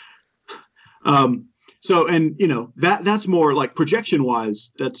Legends. Right. So, and you know, that's more like projection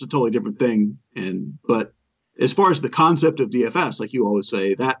wise, that's a totally different thing. But as far as the concept of DFS, like you always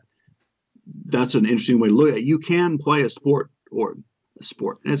say, that's an interesting way to look at it. You can play a sport. And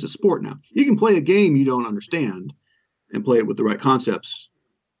it's a sport now. You can play a game you don't understand and play it with the right concepts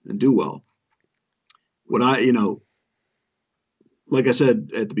and do well. Like I said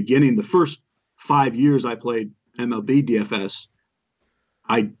at the beginning, the first 5 years I played MLB DFS,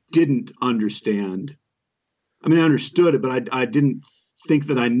 I didn't understand. I mean, I understood it, but I didn't think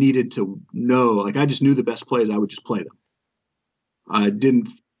that I needed to know. Like, I just knew the best plays. I would just play them. I didn't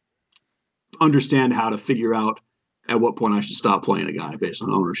understand how to figure out at what point I should stop playing a guy based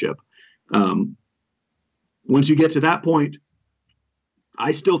on ownership. Once you get to that point,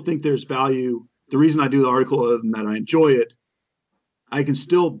 I still think there's value. The reason I do the article, other than that I enjoy it, I can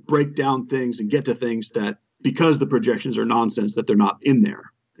still break down things and get to things that, because the projections are nonsense, that they're not in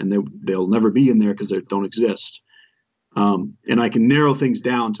there, and they'll never be in there because they don't exist. And I can narrow things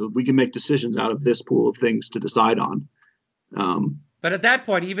down so we can make decisions out of this pool of things to decide on. But at that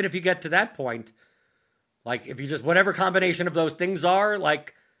point, even if you get to that point, like, if you just, whatever combination of those things are,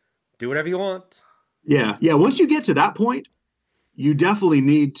 like, do whatever you want. Yeah. Once you get to that point, you definitely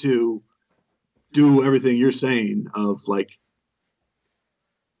need to do everything you're saying of, like,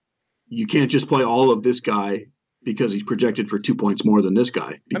 you can't just play all of this guy because he's projected for 2 points more than this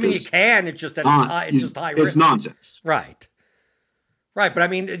guy. I mean, you can. It's just that it's just high risk. It's nonsense. Right. But I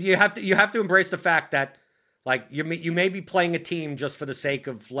mean, you have to embrace the fact that, like, you may be playing a team just for the sake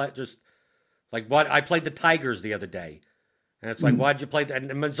of just, like, what I played the Tigers the other day, and it's like, why'd you play?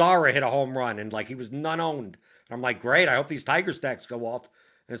 And Mazzara hit a home run, and, like, he was none owned. And I'm like, great. I hope these Tiger stacks go off.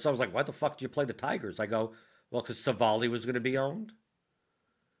 And so I was like, why the fuck do you play the Tigers? I go, well, because Savali was going to be owned.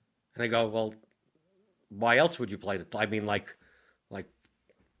 And they go, well, why else would you play it? I mean, like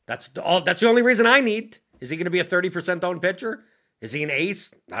that's the only reason I need. Is he going to be a 30% owned pitcher? Is he an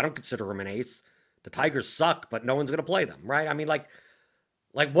ace? I don't consider him an ace. The Tigers suck, but no one's going to play them, right? I mean, like,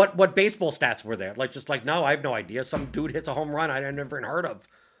 Like what baseball stats were there? Like just like no, I have no idea. Some dude hits a home run I never even heard of,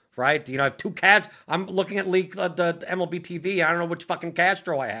 right? You know, I have two Cast. I'm looking at league the MLB TV. I don't know which fucking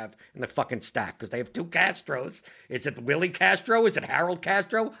Castro I have in the fucking stack because they have two Castros. Is it Willie Castro? Is it Harold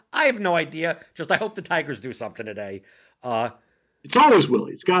Castro? I have no idea. Just I hope the Tigers do something today. It's always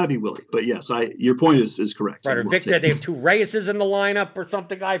Willie. It's got to be Willie. But yes, your point is correct. Right, or Victor, they have two Reyeses in the lineup or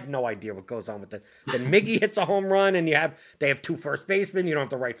something. I have no idea what goes on with it. Then Miggy hits a home run, and they have two first basemen. You don't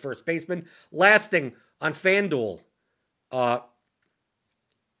have the right first baseman. Last thing, on FanDuel, are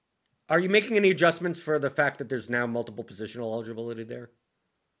you making any adjustments for the fact that there's now multiple positional eligibility there?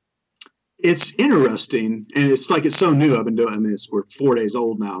 It's interesting, and it's like it's so new. I've been doing. I mean, we're 4 days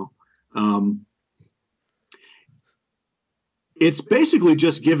old now. It's basically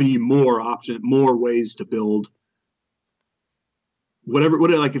just giving you more ways to build whatever.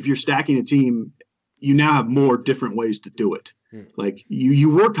 Like if you're stacking a team, you now have more different ways to do it. Like you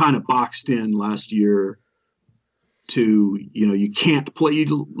were kind of boxed in last year to, you can't play,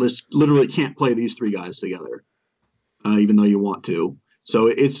 you literally can't play these three guys together, even though you want to.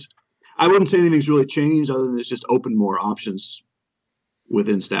 So I wouldn't say anything's really changed other than it's just opened more options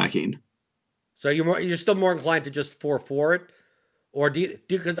within stacking. So you're still more inclined to just 4-4 it? Or do you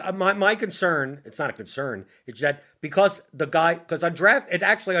because my concern, it's not a concern, it's that because on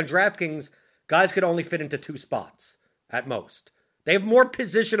DraftKings, guys could only fit into two spots at most. They have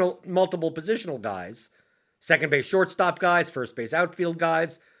multiple positional guys, second base shortstop guys, first base outfield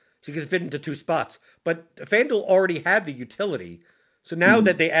guys, so you can fit into two spots. But FanDuel already had the utility, so now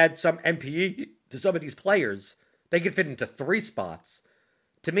that they add some MPE to some of these players, they can fit into three spots.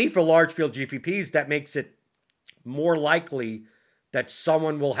 To me, for large field GPPs, that makes it more likely that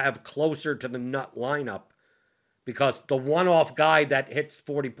someone will have closer to the nut lineup because the one-off guy that hits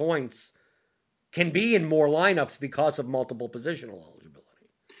 40 points can be in more lineups because of multiple positional eligibility.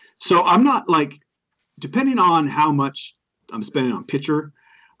 So I'm not depending on how much I'm spending on pitcher,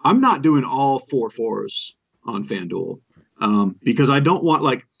 I'm not doing all 4-4s on FanDuel because I don't want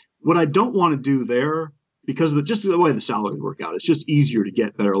what I don't want to do there because of just the way the salaries work out. It's just easier to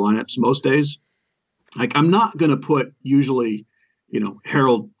get better lineups most days. Like I'm not going to put usually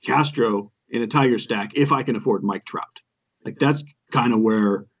Harold Castro in a Tiger stack if I can afford Mike Trout. Like that's kind of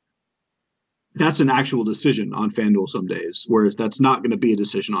where that's an actual decision on FanDuel some days, whereas that's not going to be a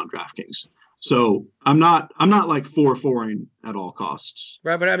decision on DraftKings. So I'm not like 4-4ing at all costs.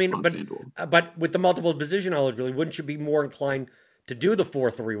 Right, but I mean, but with the multiple position eligibility, wouldn't you be more inclined to do the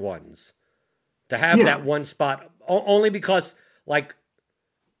 4-3-1s? To have that one spot only because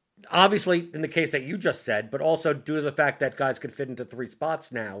obviously, in the case that you just said, but also due to the fact that guys could fit into three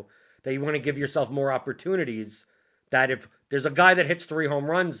spots now, that you want to give yourself more opportunities, that if there's a guy that hits 3 home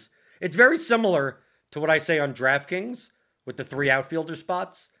runs, it's very similar to what I say on DraftKings with the 3 outfielder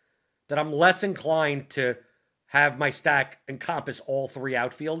spots, that I'm less inclined to have my stack encompass all 3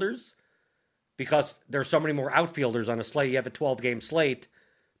 outfielders because there's so many more outfielders on a slate. You have a 12-game slate,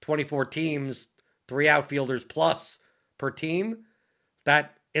 24 teams, 3 outfielders plus per team,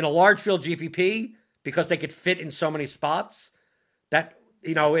 that in a large field GPP, because they could fit in so many spots, that,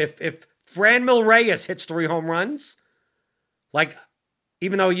 if Franmil Reyes hits 3 home runs,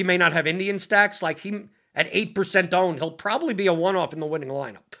 even though you may not have Indian stacks, he at 8% owned, he'll probably be a one-off in the winning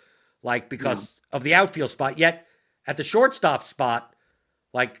lineup, because of the outfield spot. Yet, at the shortstop spot,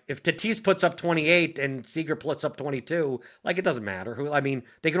 if Tatis puts up 28 and Seager puts up 22, it doesn't matter.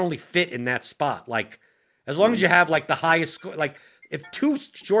 They can only fit in that spot. As long as you have, the highest score, if 2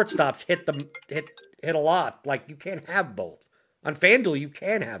 shortstops hit a lot, you can't have both. On FanDuel, you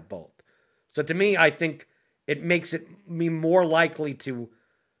can have both. So to me, I think it makes me more likely to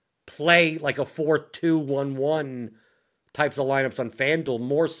play a 4-2-1-1 types of lineups on FanDuel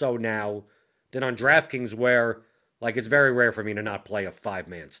more so now than on DraftKings, where it's very rare for me to not play a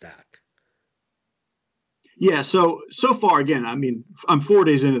 5-man stack. Yeah. So far, again, I'm 4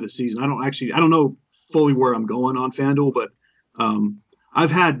 days into the season. I don't know fully where I'm going on FanDuel, but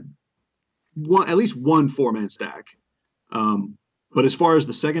I've had at least one 4-man stack. But as far as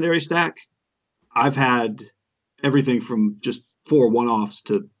the secondary stack, I've had everything from just 4 one-offs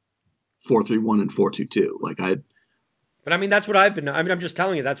to 4-3-1 and 4-2-2. But that's what I've been. I'm just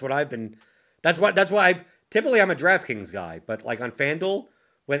telling you, that's what I've been. That's why typically I'm a DraftKings guy, but on FanDuel,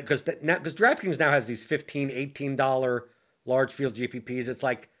 because DraftKings now has these $15, $18 large field GPPs. It's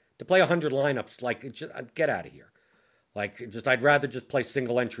to play 100 lineups. Get out of here. I'd rather just play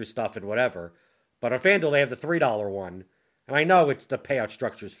single entry stuff and whatever. But on FanDuel, they have the $3 one. And I know the payout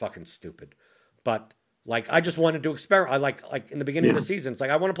structure is fucking stupid. But, I just wanted to experiment. In the beginning of the season, it's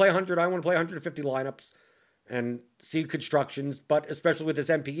I want to play 100, I want to play 150 lineups. and see constructions, but especially with this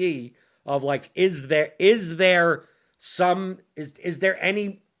MPE of like, is there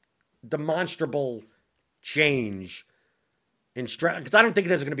any demonstrable change in strategy? Because I don't think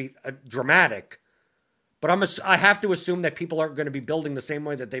there's going to be a dramatic, but I have to assume that people aren't going to be building the same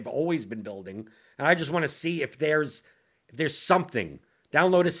way that they've always been building, and I just want to see if there's something.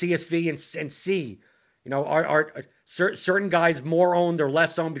 Download a CSV and see, are certain guys more owned or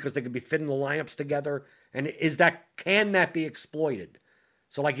less owned because they could be fitting the lineups together, and can that be exploited?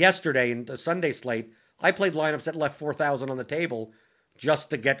 So like yesterday in the Sunday slate, I played lineups that left 4,000 on the table just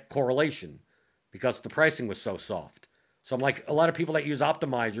to get correlation because the pricing was so soft. So I'm like, a lot of people that use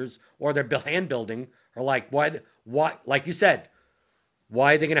optimizers or they're hand building are like, why, like you said,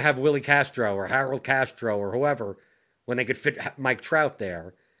 why are they going to have Willie Castro or Harold Castro or whoever when they could fit Mike Trout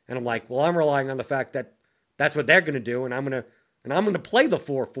there? And I'm like, well, I'm relying on the fact that that's what they're going to do, and I'm going to play the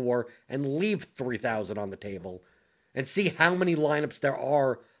 4-4 and leave 3,000 on the table and see how many lineups there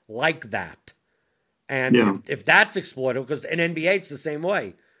are like that. And if that's exploitable, because in NBA it's the same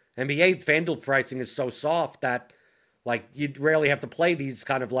way. NBA FanDuel pricing is so soft that like you rarely have to play these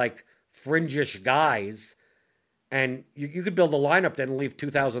kind of like fringish guys, and you could build a lineup then and leave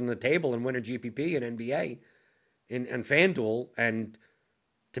 2,000 on the table and win a GPP in NBA in FanDuel. And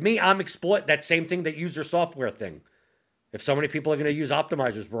to me, I'm exploit that same thing, that user software thing. If so many people are going to use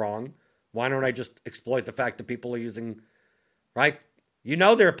optimizers wrong, why don't I just exploit the fact that people are using, right?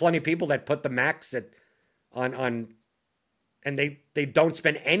 There are plenty of people that put the max on and they don't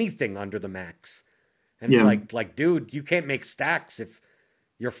spend anything under the max. And it's like, dude, you can't make stacks if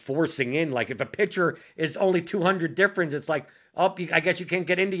you're forcing in. Like if a pitcher is only 200 difference, it's like, I guess you can't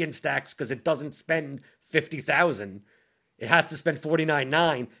get Indian stacks because it doesn't spend 50,000. It has to spend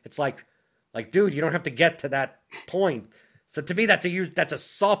 49.9. It's like, dude, you don't have to get to that point. So to me, that's a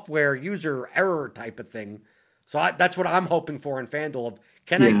software user error type of thing. So that's what I'm hoping for in FanDuel.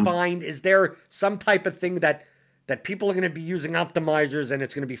 I find, is there some type of thing that people are going to be using optimizers and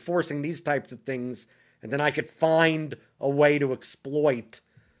it's going to be forcing these types of things, and then I could find a way to exploit?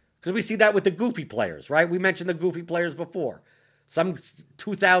 Because we see that with the goofy players, right? We mentioned the goofy players before. Some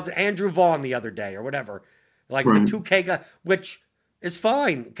 2,000, Andrew Vaughn the other day or whatever. Like the 2K guy, which is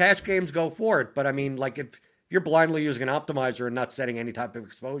fine. Cash games go for it. But I mean, like if you're blindly using an optimizer and not setting any type of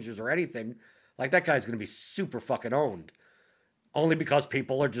exposures or anything, like that guy's going to be super fucking owned. Only because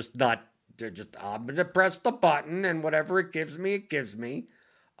people are just not, they're just, I'm going to press the button and whatever it gives me, it gives me.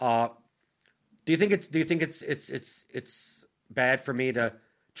 Do you think it's bad for me to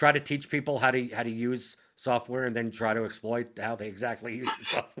try to teach people how to use software and then try to exploit how they exactly use the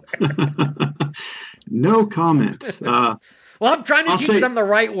software? No comment. Well, I'm trying to teach them the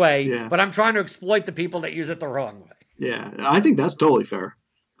right way, but I'm trying to exploit the people that use it the wrong way. Yeah, I think that's totally fair.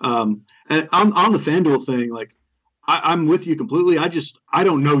 And on the FanDuel thing, like I'm with you completely. I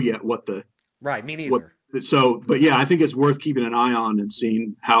don't know yet what the right. Me neither. But yeah, I think it's worth keeping an eye on and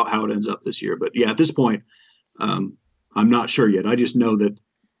seeing how it ends up this year. But yeah, at this point, I'm not sure yet. I just know that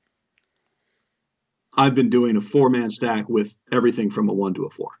I've been doing a 4-man stack with everything from a 1 to a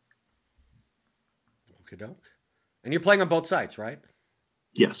 4. Okie doke. And you're playing on both sides, right?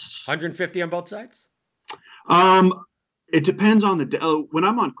 Yes. 150 on both sides? It depends on the when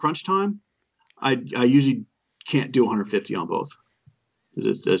I'm on crunch time, I usually can't do 150 on both.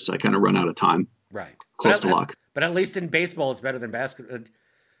 Because I kind of run out of time. Right. Close to lock. But at least in baseball, it's better than basketball.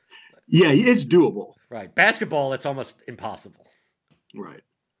 Yeah, it's doable. Right. Basketball, it's almost impossible. Right.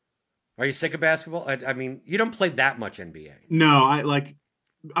 Are you sick of basketball? I mean, you don't play that much NBA. No,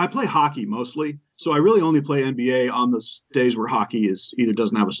 I play hockey mostly. So I really only play NBA on those days where hockey either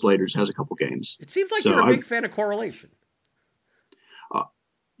doesn't have a slate or just has a couple games. It seems like you're a big fan of correlation.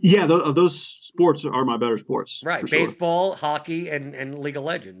 Yeah, those sports are my better sports. Right. Baseball, hockey, and League of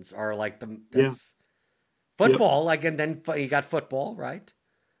Legends are like football. Like, and then you got football, right?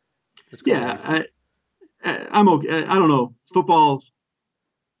 Yeah, I'm okay. I don't know. Football,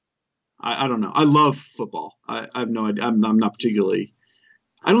 I don't know. I love football. I have no idea. I'm not particularly.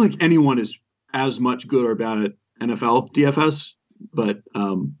 I don't think anyone is as much good or bad at NFL DFS, but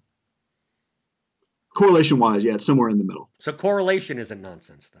correlation-wise, yeah, it's somewhere in the middle. So correlation isn't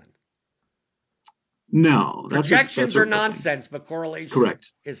nonsense then? No. Projections are nonsense, but correlation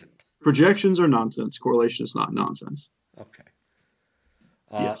isn't. Projections are nonsense. Correlation is not nonsense. Okay.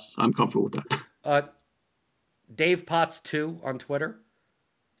 Yes, I'm comfortable with that. Dave Potts 2 on Twitter.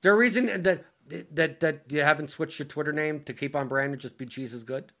 Is there a reason that you haven't switched your Twitter name to keep on brand and just be cheese is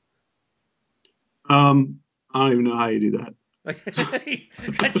good? I don't even know how you do that.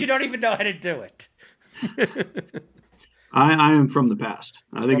 Because you don't even know how to do it. I am from the past.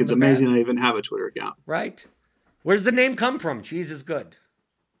 I think From it's the amazing past? I even have a Twitter account. Right? Where's the name come from? Cheese is good.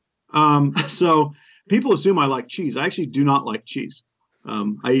 So people assume I like cheese. I actually do not like cheese.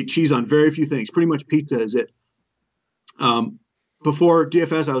 I eat cheese on very few things. Pretty much pizza is it. Before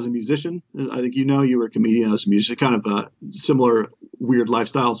DFS, I was a musician. I think you were a comedian. I was a musician, kind of similar weird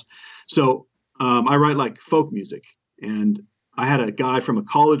lifestyles. So I write like folk music. And I had a guy from a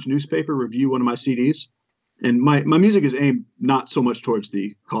college newspaper review one of my CDs. And my music is aimed not so much towards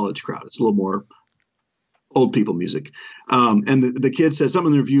the college crowd. It's a little more old people music. And the kid said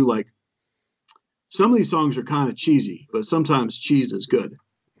something in the review like, some of these songs are kind of cheesy, but sometimes cheese is good.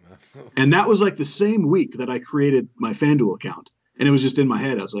 And that was like the same week that I created my FanDuel account. And it was just in my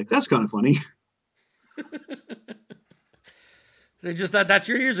head. I was like, that's kind of funny. They just thought that's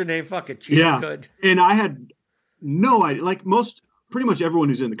your username. Fuck it. Cheese is good. And I had no idea. Like pretty much everyone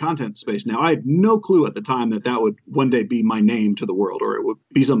who's in the content space now, I had no clue at the time that would one day be my name to the world, or it would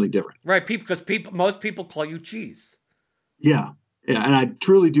be something different. Right. Because most people call you Cheese. Yeah. Yeah. And I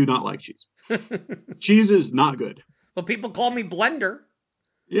truly do not like cheese. Cheese is not good. Well, people call me Blender.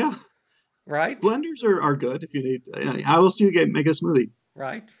 Yeah. Right? Blenders are good if you need. How else do you make a smoothie?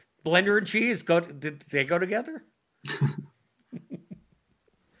 Right. Blender and cheese did they go together?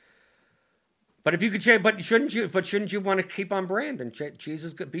 But if you could change, shouldn't you want to keep on brand and cheese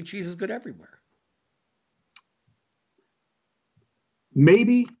is good? Cheese is good everywhere.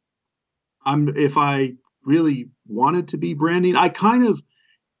 Maybe if I really wanted to be branding, I kind of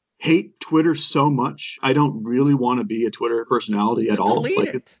hate Twitter so much. I don't really want to be a Twitter personality at all. Delete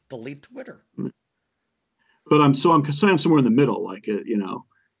it. Delete Twitter. But I'm somewhere in the middle. Like I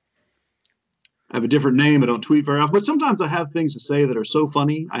have a different name. I don't tweet very often. But sometimes I have things to say that are so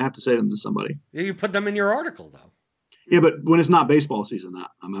funny, I have to say them to somebody. You put them in your article, though. Yeah, but when it's not baseball season,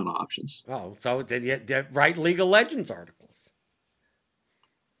 I'm out of options. Oh, so did you write League of Legends articles?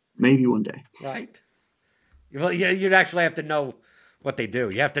 Maybe one day. Right. Well, you'd actually have to know what they do.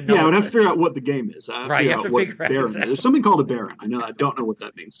 You have to know. Yeah, I would have to figure out what the game is. Right, you have to figure out. Exactly. There's something called a Baron. I don't know what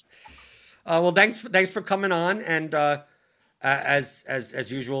that means. Well, thanks for coming on, and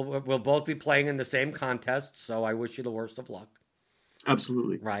as usual, we'll both be playing in the same contest. So I wish you the worst of luck.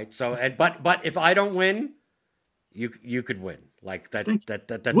 Absolutely. Right. So, but if I don't win, you could win. Like that.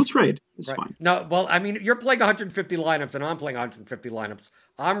 That's, we'll trade. It's right. fine. No, well, I mean, you're playing 150 lineups, and I'm playing 150 lineups.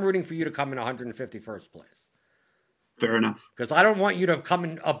 I'm rooting for you to come in 151st place. Fair enough. Because I don't want you to come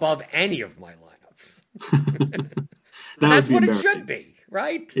in above any of my lineups. That's what it should be,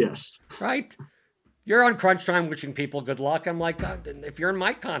 right? Yes. Right? You're on crunch time wishing people good luck. I'm like, if you're in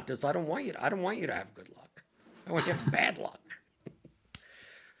my contest, I don't want you to have good luck. I want you to have bad luck.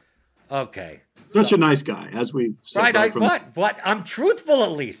 Okay. Such a nice guy, as we've said. Right. What? I'm truthful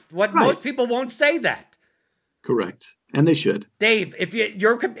at least. Most people won't say that. Correct. And they should. Dave, if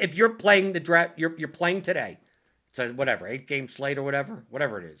you're playing the draft, you're playing today. So whatever, 8-game slate or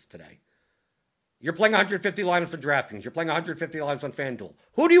whatever it is today. You're playing 150 lineups on DraftKings. You're playing 150 lineups on FanDuel.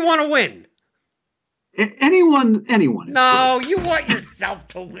 Who do you want to win? Anyone. No, you want yourself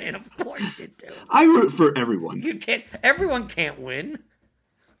to win. Of course you do. I root for everyone. You can't. Everyone can't win.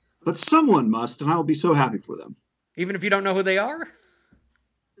 But someone must, and I will be so happy for them. Even if you don't know who they are?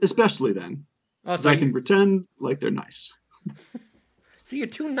 Especially then. Oh, so I can pretend like they're nice. So you're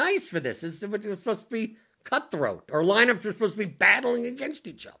too nice for this. It's supposed to be cutthroat, or lineups are supposed to be battling against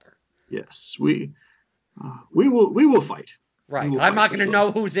each other. Yes, we will fight. Right. I'm not going to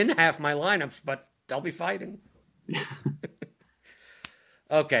know who's in half my lineups, but they'll be fighting.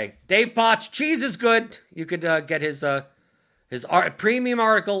 Okay. Dave Potts, cheese is good. You could get his premium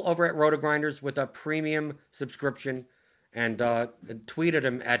article over at RotoGrinders with a premium subscription, and tweet at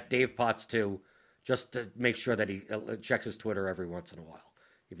him at Dave Potts too, just to make sure that he checks his Twitter every once in a while,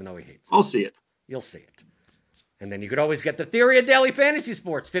 even though he hates it. I'll see it. You'll see it. And then you could always get the Theory of Daily Fantasy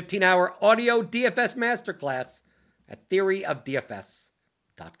Sports 15-hour audio DFS masterclass at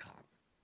theoryofdfs.com.